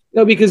 and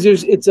because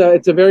it's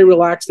a very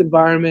relaxed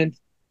environment.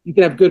 You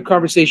can have good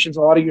conversations.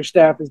 A lot of your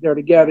staff is there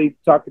together. You can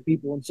talk to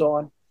people and so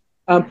on.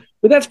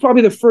 But that's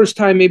probably the first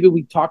time maybe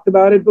we talked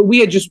about it. But we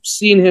had just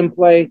seen him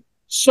play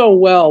so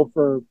well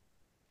for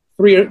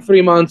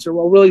 3 months,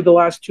 or really the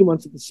last 2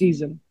 months of the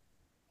season.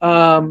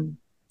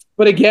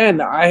 But again,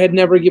 I had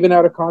never given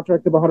out a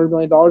contract of $100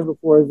 million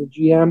before as a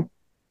GM.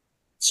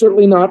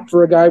 Certainly not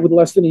for a guy with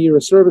less than a year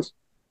of service.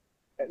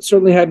 It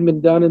certainly hadn't been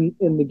done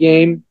in the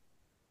game.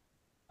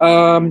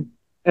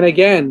 And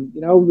again,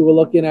 we were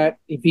looking at,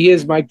 if he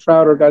is Mike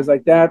Trout or guys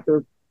like that,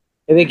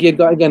 I think he had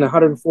got, again,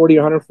 $140 or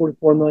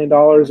 $144 million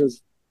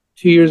as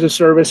 2 years of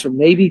service, or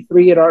maybe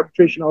 3 at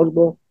arbitration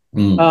eligible.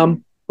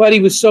 But he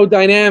was so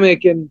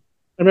dynamic. And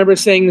I remember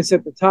saying this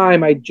at the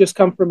time. I'd just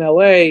come from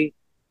LA,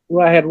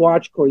 where I had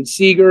watched Corey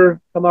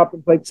Seager come up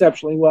and play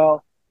exceptionally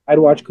well. I'd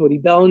watched Cody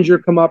Bellinger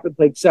come up and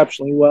play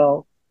exceptionally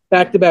well.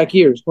 Back-to-back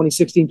years,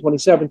 2016,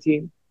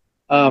 2017.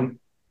 Even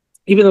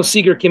though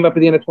Seager came up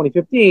at the end of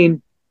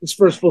 2015, his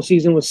first full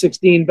season was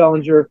 16,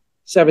 Bellinger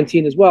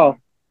 17 as well.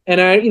 And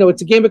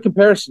it's a game of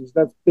comparisons.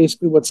 That's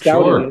basically what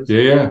scouting is.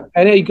 Yeah.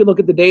 I know you could look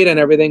at the data and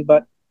everything,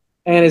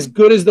 and as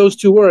good as those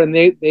two were, and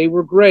they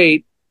were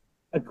great,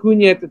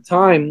 Acuna at the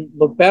time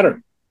looked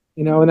better,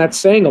 and that's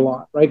saying a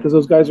lot, right? Because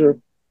those guys are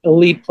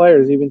elite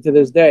players even to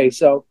this day.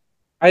 So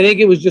I think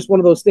it was just one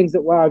of those things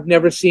that, wow, I've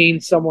never seen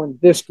someone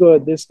this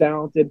good, this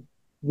talented,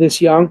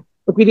 this young.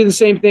 Look, we did the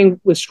same thing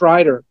with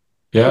Strider.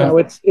 Yeah.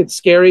 It's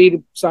scary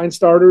to sign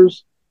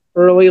starters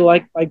early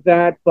like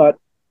that, but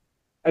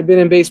I've been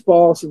in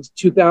baseball since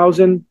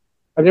 2000.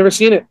 I've never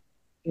seen it.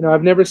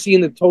 I've never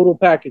seen the total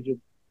package of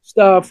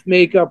stuff,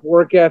 makeup,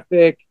 work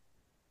ethic.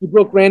 He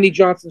broke Randy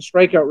Johnson's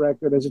strikeout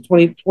record as a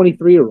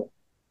 23-year-old.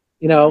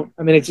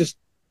 It's just,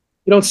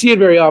 you don't see it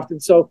very often.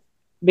 So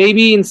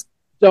maybe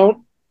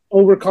don't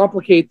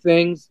overcomplicate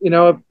things.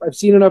 I've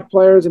seen enough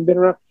players and been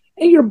around,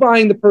 and you're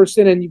buying the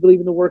person and you believe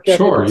in the work ethic.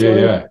 Sure,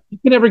 yeah. You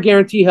can never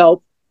guarantee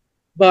help,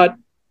 but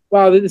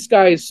wow, this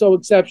guy is so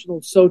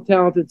exceptional, so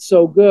talented,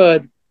 so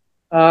good.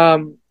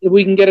 If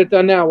we can get it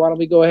done now, why don't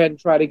we go ahead and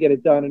try to get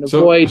it done and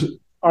avoid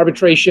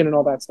arbitration and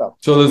all that stuff?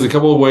 So there's a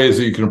couple of ways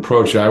that you can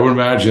approach it. I would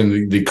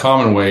imagine the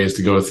common way is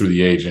to go through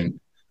the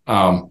agent.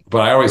 But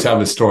I always have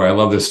this story. I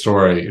love this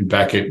story.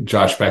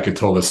 Josh Beckett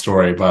told this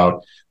story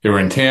about they were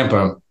in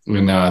Tampa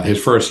in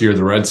his first year of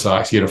the Red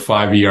Sox. He had a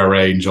 5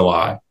 ERA in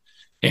July.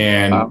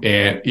 In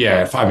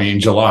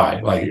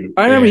July.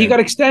 I remember he got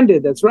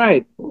extended. That's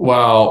right.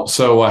 Well,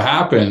 so what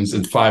happens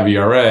at 5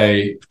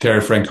 ERA,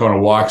 Terry Francona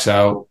walks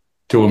out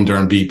to him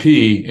during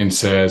BP and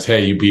says,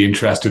 "Hey, you'd be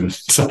interested in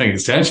signing an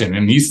extension?"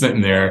 And he's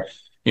sitting there,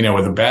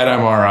 with a bad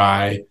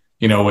MRI,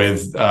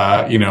 with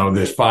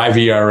this 5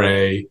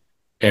 ERA,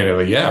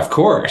 and yeah, of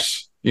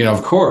course.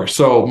 Of course.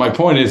 So my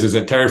point is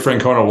that Terry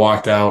Francona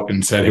walked out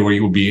and said, "Hey,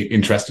 you would be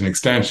interested in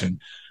extension."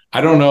 I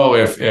don't know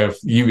if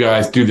you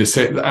guys do this.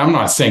 I'm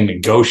not saying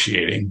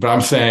negotiating, but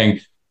I'm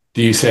saying,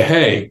 do you say,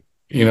 "Hey,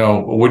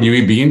 would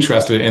you be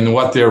interested?" in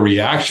what their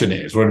reaction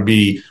is? Would it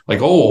be like,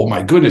 "Oh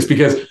my goodness"?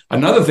 Because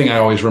another thing I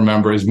always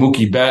remember is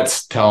Mookie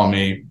Betts telling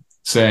me,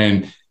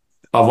 saying,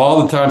 of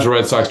all the times the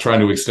Red Sox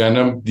trying to extend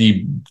him,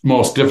 the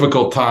most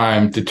difficult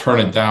time to turn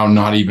it down,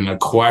 not even a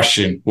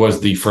question, was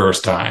the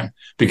first time,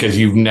 because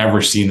you've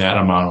never seen that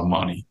amount of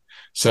money.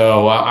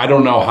 So I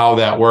don't know how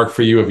that worked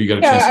for you. If you got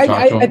a chance to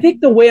talk to him. I think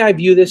the way I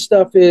view this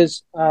stuff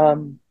is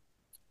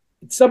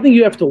it's something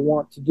you have to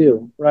want to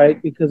do,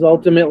 right? Because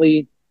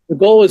ultimately the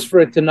goal is for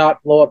it to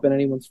not blow up in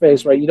anyone's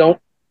face, right? You're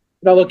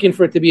not looking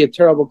for it to be a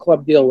terrible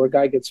club deal where a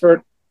guy gets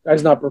hurt,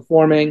 guy's not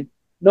performing.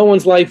 No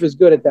one's life is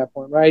good at that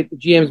point, right? The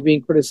GM's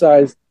being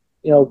criticized.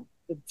 The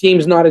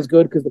team's not as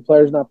good because the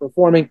player's not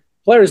performing.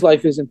 Player's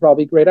life isn't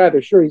probably great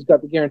either. Sure, he's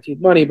got the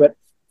guaranteed money, but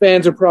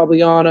fans are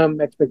probably on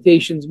him,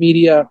 expectations,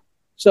 media.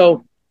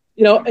 So,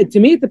 to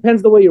me, it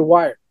depends the way you're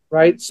wired,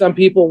 right? Some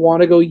people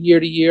want to go year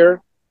to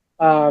year.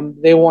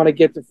 They want to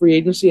get to free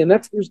agency, and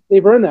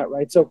they've earned that,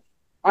 right? So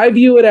I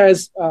view it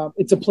as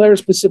it's a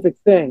player-specific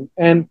thing,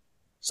 and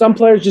some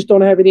players just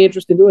don't have any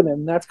interest in doing it,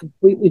 and that's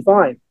completely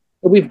fine.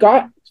 But we've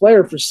got a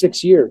player for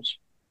 6 years,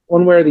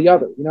 one way or the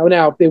other.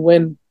 Now if they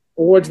win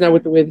awards now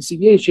with the way the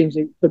CBA changed,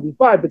 it could be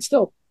 5, but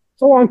still,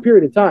 it's a long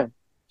period of time.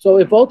 So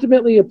if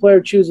ultimately a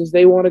player chooses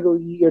they want to go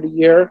year to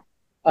year,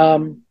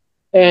 and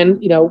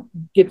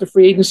get to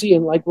free agency,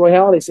 and like Roy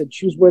Halladay said,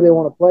 choose where they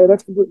want to play,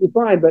 that's completely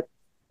fine. But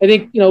I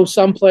think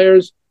some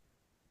players,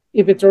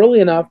 if it's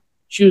early enough,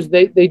 choose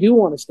they do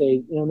want to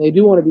stay, they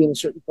do want to be in a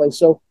certain place.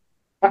 So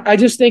I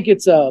just think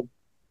it's not,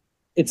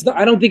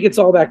 I don't think it's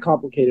all that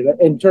complicated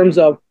in terms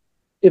of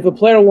if a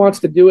player wants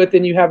to do it,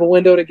 then you have a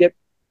window to get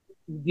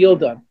the deal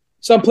done.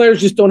 Some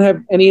players just don't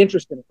have any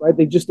interest in it, right?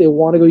 They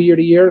want to go year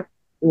to year.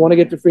 They want to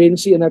get to free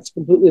agency, and that's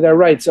completely their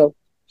right. So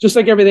just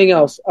like everything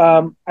else,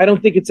 I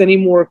don't think it's any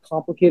more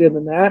complicated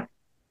than that.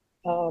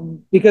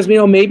 Because,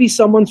 maybe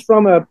someone's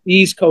from the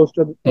East Coast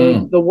or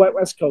the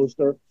West Coast,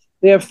 or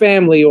they have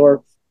family,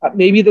 or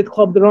maybe the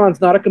club they're on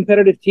is not a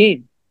competitive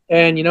team.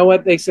 And you know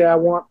what? They say, I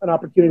want an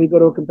opportunity to go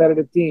to a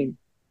competitive team.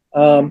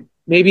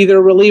 Maybe they're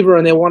a reliever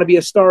and they want to be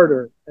a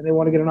starter and they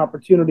want to get an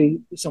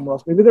opportunity somewhere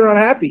else. Maybe they're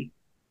unhappy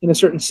in a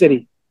certain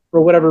city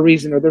for whatever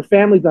reason, or their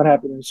family's not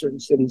happy in a certain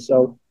city.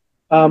 So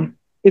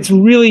it's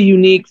really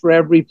unique for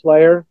every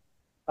player.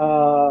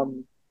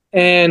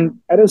 And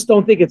I just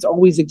don't think it's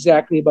always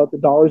exactly about the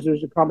dollars.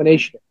 There's a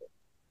combination of it,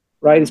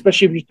 right?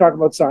 Especially if you talk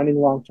about signing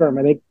long-term.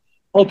 I think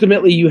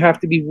ultimately you have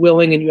to be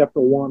willing and you have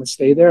to want to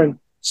stay there. And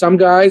some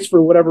guys,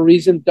 for whatever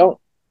reason, don't.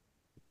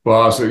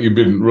 Well, so you've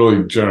been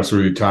really generous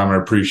with your time. I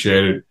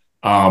appreciate it.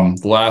 The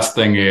last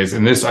thing is,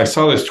 and I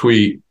saw this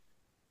tweet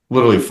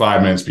literally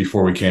 5 minutes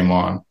before we came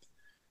on,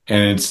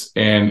 and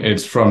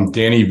it's from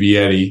Danny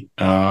Vietti,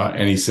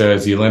 and he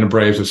says the Atlanta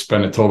Braves have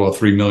spent a total of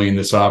 $3 million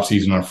this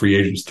offseason on free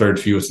agents, third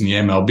fewest in the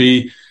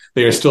MLB.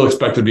 They are still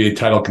expected to be a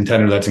title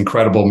contender. That's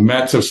incredible.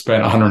 Mets have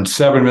spent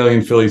 $107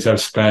 million. Phillies have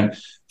spent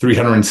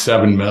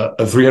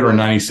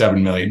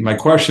 $397 million. My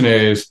question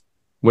is,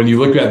 when you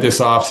look at this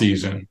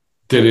offseason,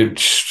 did it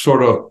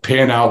sort of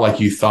pan out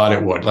like you thought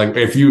it would? Like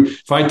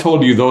if I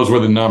told you those were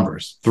the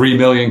numbers, $3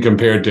 million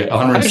compared to $107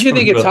 million. I actually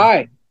think it's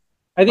high.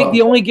 I think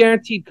the only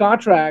guaranteed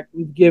contract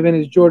we've given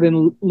is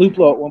Jordan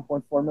Luplow at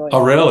 $1.4 million.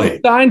 Oh, really? We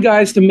signed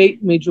guys to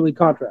make major league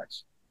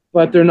contracts,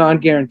 but they're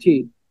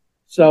non-guaranteed.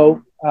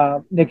 So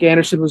Nick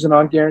Anderson was a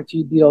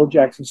non-guaranteed deal.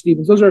 Jackson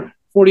Stevens, those are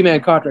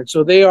 40-man contracts.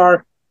 So they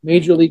are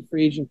major league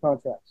free agent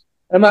contracts.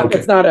 I'm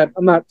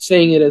not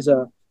saying it as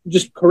I'm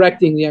just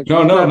correcting the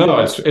actual. No.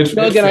 It's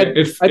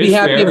I'd be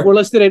happy if we're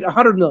listed at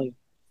 $100 million.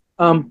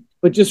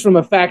 But just from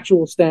a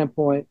factual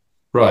standpoint,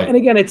 right? And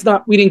again, it's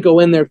not. We didn't go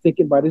in there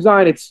thinking by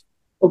design. It's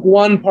look.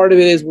 One part of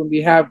it is when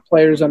we have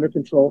players under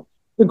control.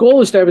 The goal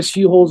is to have as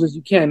few holes as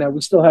you can. Now we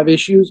still have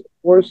issues, of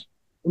course.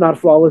 We're not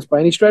flawless by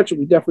any stretch.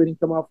 We definitely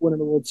didn't come off winning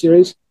the World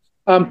Series.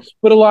 But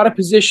a lot of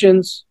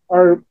positions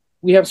are.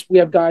 We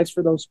have guys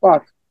for those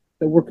spots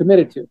that we're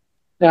committed to.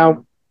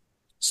 Now,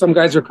 some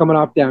guys are coming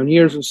off down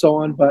years and so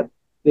on, but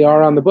they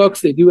are on the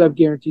books. They do have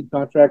guaranteed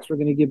contracts. We're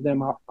going to give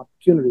them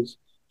opportunities.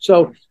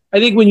 So I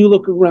think when you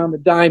look around the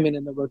diamond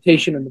and the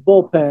rotation and the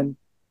bullpen,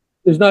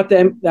 there's not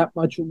that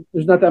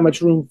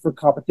much room for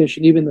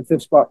competition, even the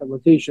fifth spot in the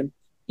rotation.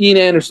 Ian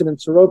Anderson and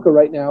Soroka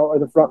right now are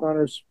the front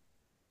runners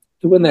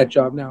to win that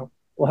job. Now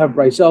we'll have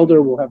Bryce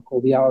Elder, we'll have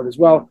Colby Allard as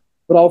well,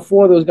 but all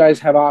four of those guys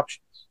have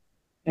options,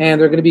 and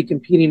they're going to be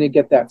competing to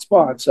get that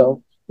spot.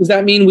 So does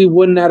that mean we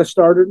wouldn't add a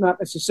starter? Not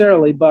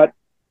necessarily, but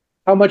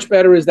how much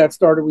better is that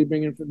starter we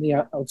bring in from the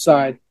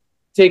outside?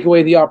 Take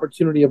away the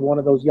opportunity of one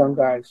of those young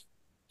guys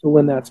to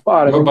win that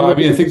spot. I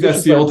think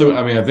that's the ultimate.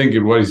 I think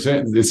what he's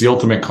saying is the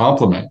ultimate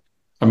compliment.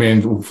 I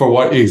mean,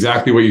 for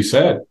exactly what you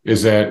said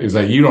is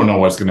that you don't know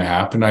what's going to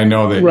happen. I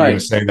know that you're going to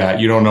say that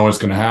you don't know what's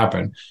going to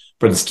happen,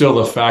 but it's still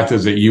the fact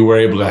is that you were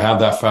able to have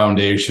that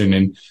foundation,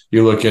 and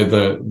you look at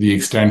the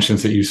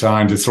extensions that you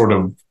signed to sort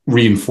of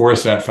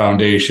reinforce that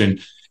foundation.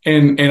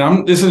 And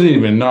this isn't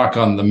even a knock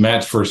on the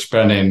Mets for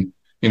spending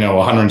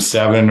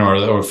 107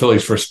 or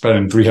Phillies for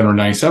spending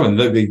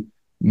 397.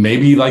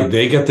 Maybe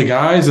they get the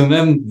guys and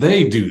then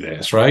they do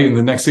this, right? And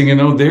the next thing you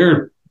know,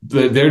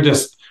 they're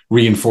just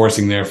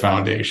reinforcing their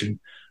foundation.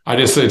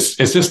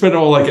 It's just been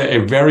all a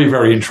very,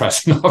 very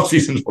interesting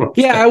offseason.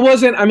 Yeah,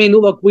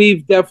 look,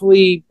 we've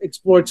definitely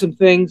explored some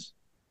things,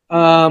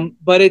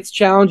 but it's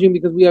challenging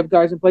because we have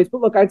guys in place.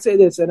 But look, I'd say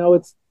this. I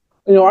know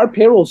our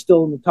payroll's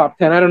still in the top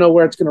 10. I don't know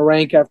where it's going to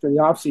rank after the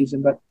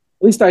offseason, but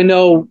at least I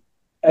know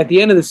at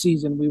the end of the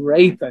season, we were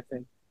 8th, I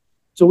think.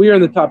 So we were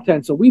in the top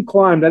 10. So we've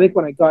climbed. I think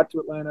when I got to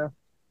Atlanta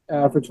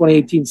for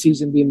 2018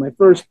 season being my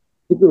first, I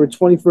think we were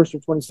 21st or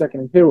 22nd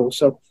in payroll.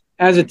 So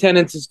as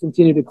attendance has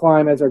continued to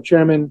climb, as our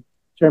chairman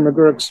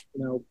McGurk's,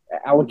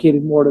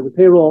 allocated more to the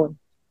payroll,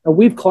 and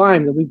we've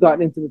climbed and we've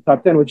gotten into the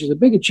top 10, which is a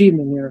big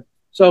achievement here.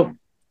 So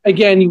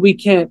again, we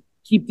can't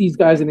keep these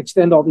guys and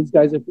extend all these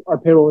guys if our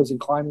payroll isn't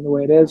climbing the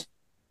way it is.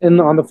 And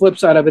on the flip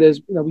side of it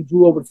is, we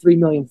drew over 3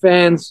 million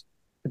fans.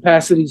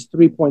 Capacity is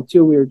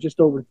 3.2. We were just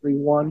over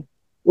 3.1.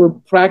 We're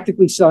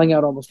practically selling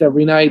out almost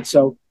every night.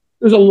 So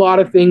there's a lot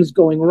of things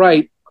going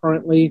right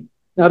currently.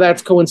 Now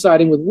that's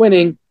coinciding with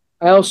winning.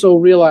 I also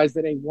realize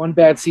that one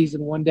bad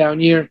season, one down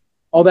year,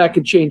 all that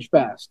could change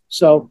fast.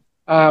 So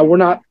we're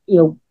not,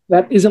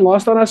 that isn't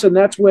lost on us. And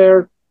that's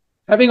where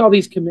having all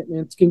these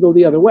commitments can go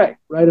the other way,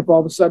 right? If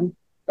all of a sudden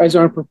guys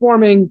aren't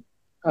performing,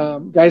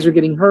 guys are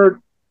getting hurt,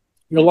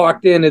 you're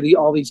locked into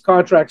all these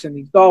contracts and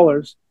these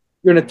dollars,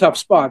 you're in a tough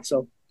spot.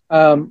 So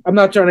I'm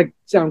not trying to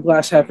sound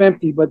glass half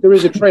empty, but there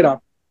is a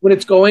trade-off. When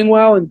it's going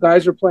well and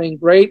guys are playing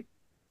great,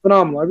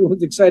 phenomenal.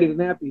 Everyone's excited and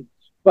happy.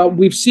 But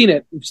we've seen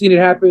it. We've seen it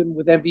happen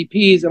with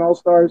MVPs and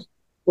All-Stars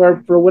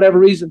where, for whatever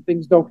reason,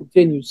 things don't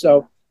continue.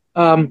 So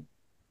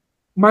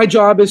my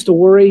job is to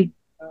worry.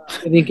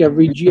 I think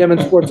every GM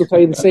in sports will tell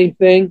you the same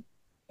thing,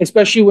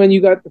 especially when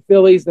you got the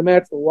Phillies, the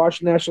Mets, the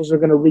Washington Nationals are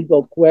going to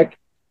rebuild quick.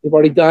 They've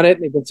already done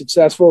it. They've been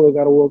successful. They've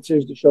got a World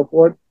Series to show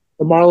for it.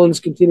 The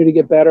Marlins continue to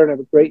get better and have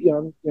a great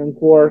young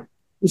core.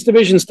 This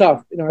division's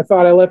tough. I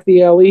thought I left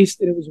the AL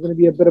East and it was going to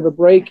be a bit of a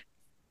break.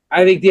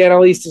 I think the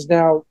NL East is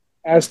now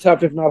as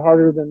tough, if not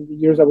harder, than the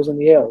years I was in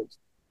the AL East.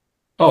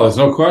 Oh, there's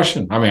no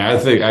question. I mean, I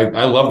think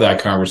I love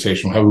that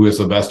conversation. Who is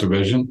the best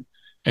division?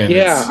 And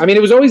yeah, I mean,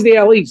 it was always the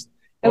AL East.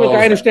 And look,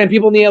 I understand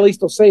people in the AL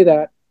East will say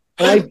that,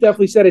 and I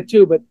definitely said it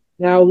too. But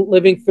now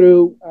living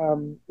through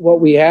what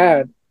we've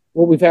had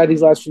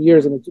these last few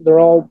years, and they're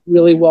all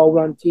really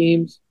well-run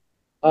teams.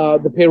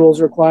 The payrolls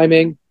are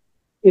climbing.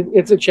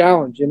 It's a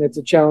challenge, and it's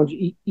a challenge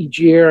each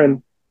year.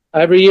 And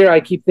every year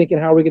I keep thinking,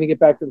 how are we going to get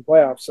back to the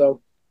playoffs?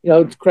 So,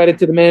 it's credit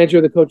to the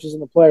manager, the coaches,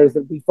 and the players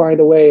that we find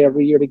a way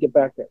every year to get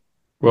back there.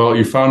 Well,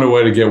 you found a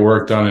way to get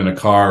work done in a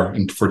car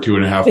for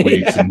 2.5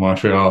 weeks in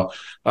Montreal.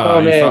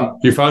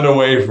 You found a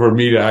way for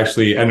me to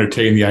actually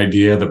entertain the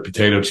idea that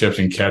potato chips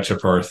and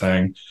ketchup are a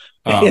thing.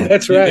 Yeah,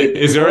 that's right.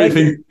 Is there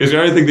anything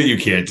that you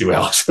can't do,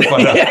 Alex?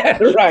 Yeah,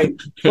 right.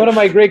 One of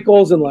my great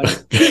goals in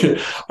life.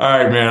 All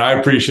right, man. I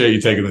appreciate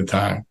you taking the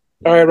time.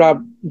 All right,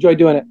 Rob. Enjoy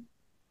doing it.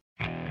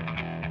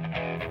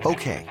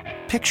 Okay,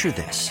 picture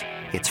this.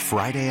 It's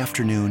Friday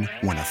afternoon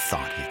when a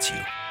thought hits you.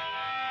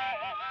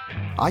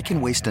 I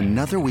can waste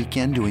another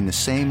weekend doing the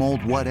same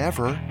old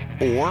whatever,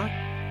 or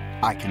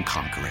I can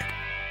conquer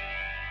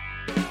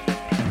it.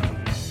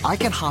 I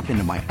can hop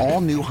into my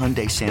all-new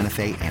Hyundai Santa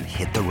Fe and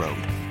hit the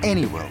road.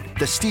 Any road.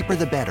 The steeper,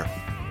 the better.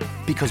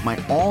 Because my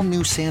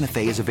all-new Santa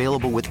Fe is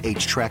available with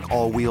H-Track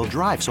all-wheel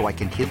drive, so I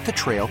can hit the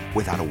trail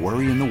without a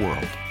worry in the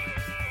world.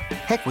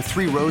 Heck, with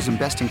 3 rows and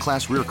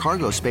best-in-class rear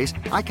cargo space,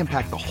 I can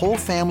pack the whole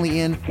family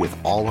in with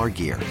all our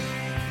gear.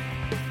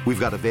 We've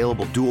got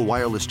available dual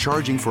wireless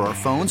charging for our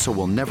phones, so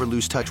we'll never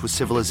lose touch with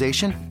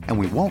civilization, and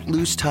we won't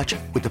lose touch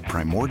with the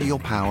primordial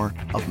power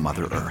of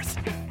Mother Earth.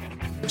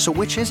 So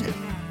which is it?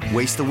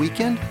 Waste the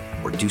weekend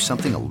or do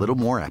something a little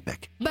more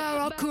epic?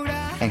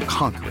 And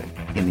conquer it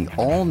in the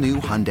all-new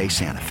Hyundai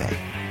Santa Fe.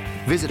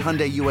 Visit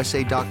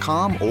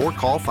HyundaiUSA.com or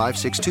call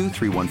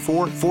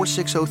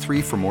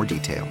 562-314-4603 for more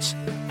details.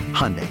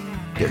 Hyundai,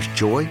 there's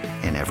joy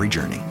in every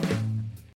journey.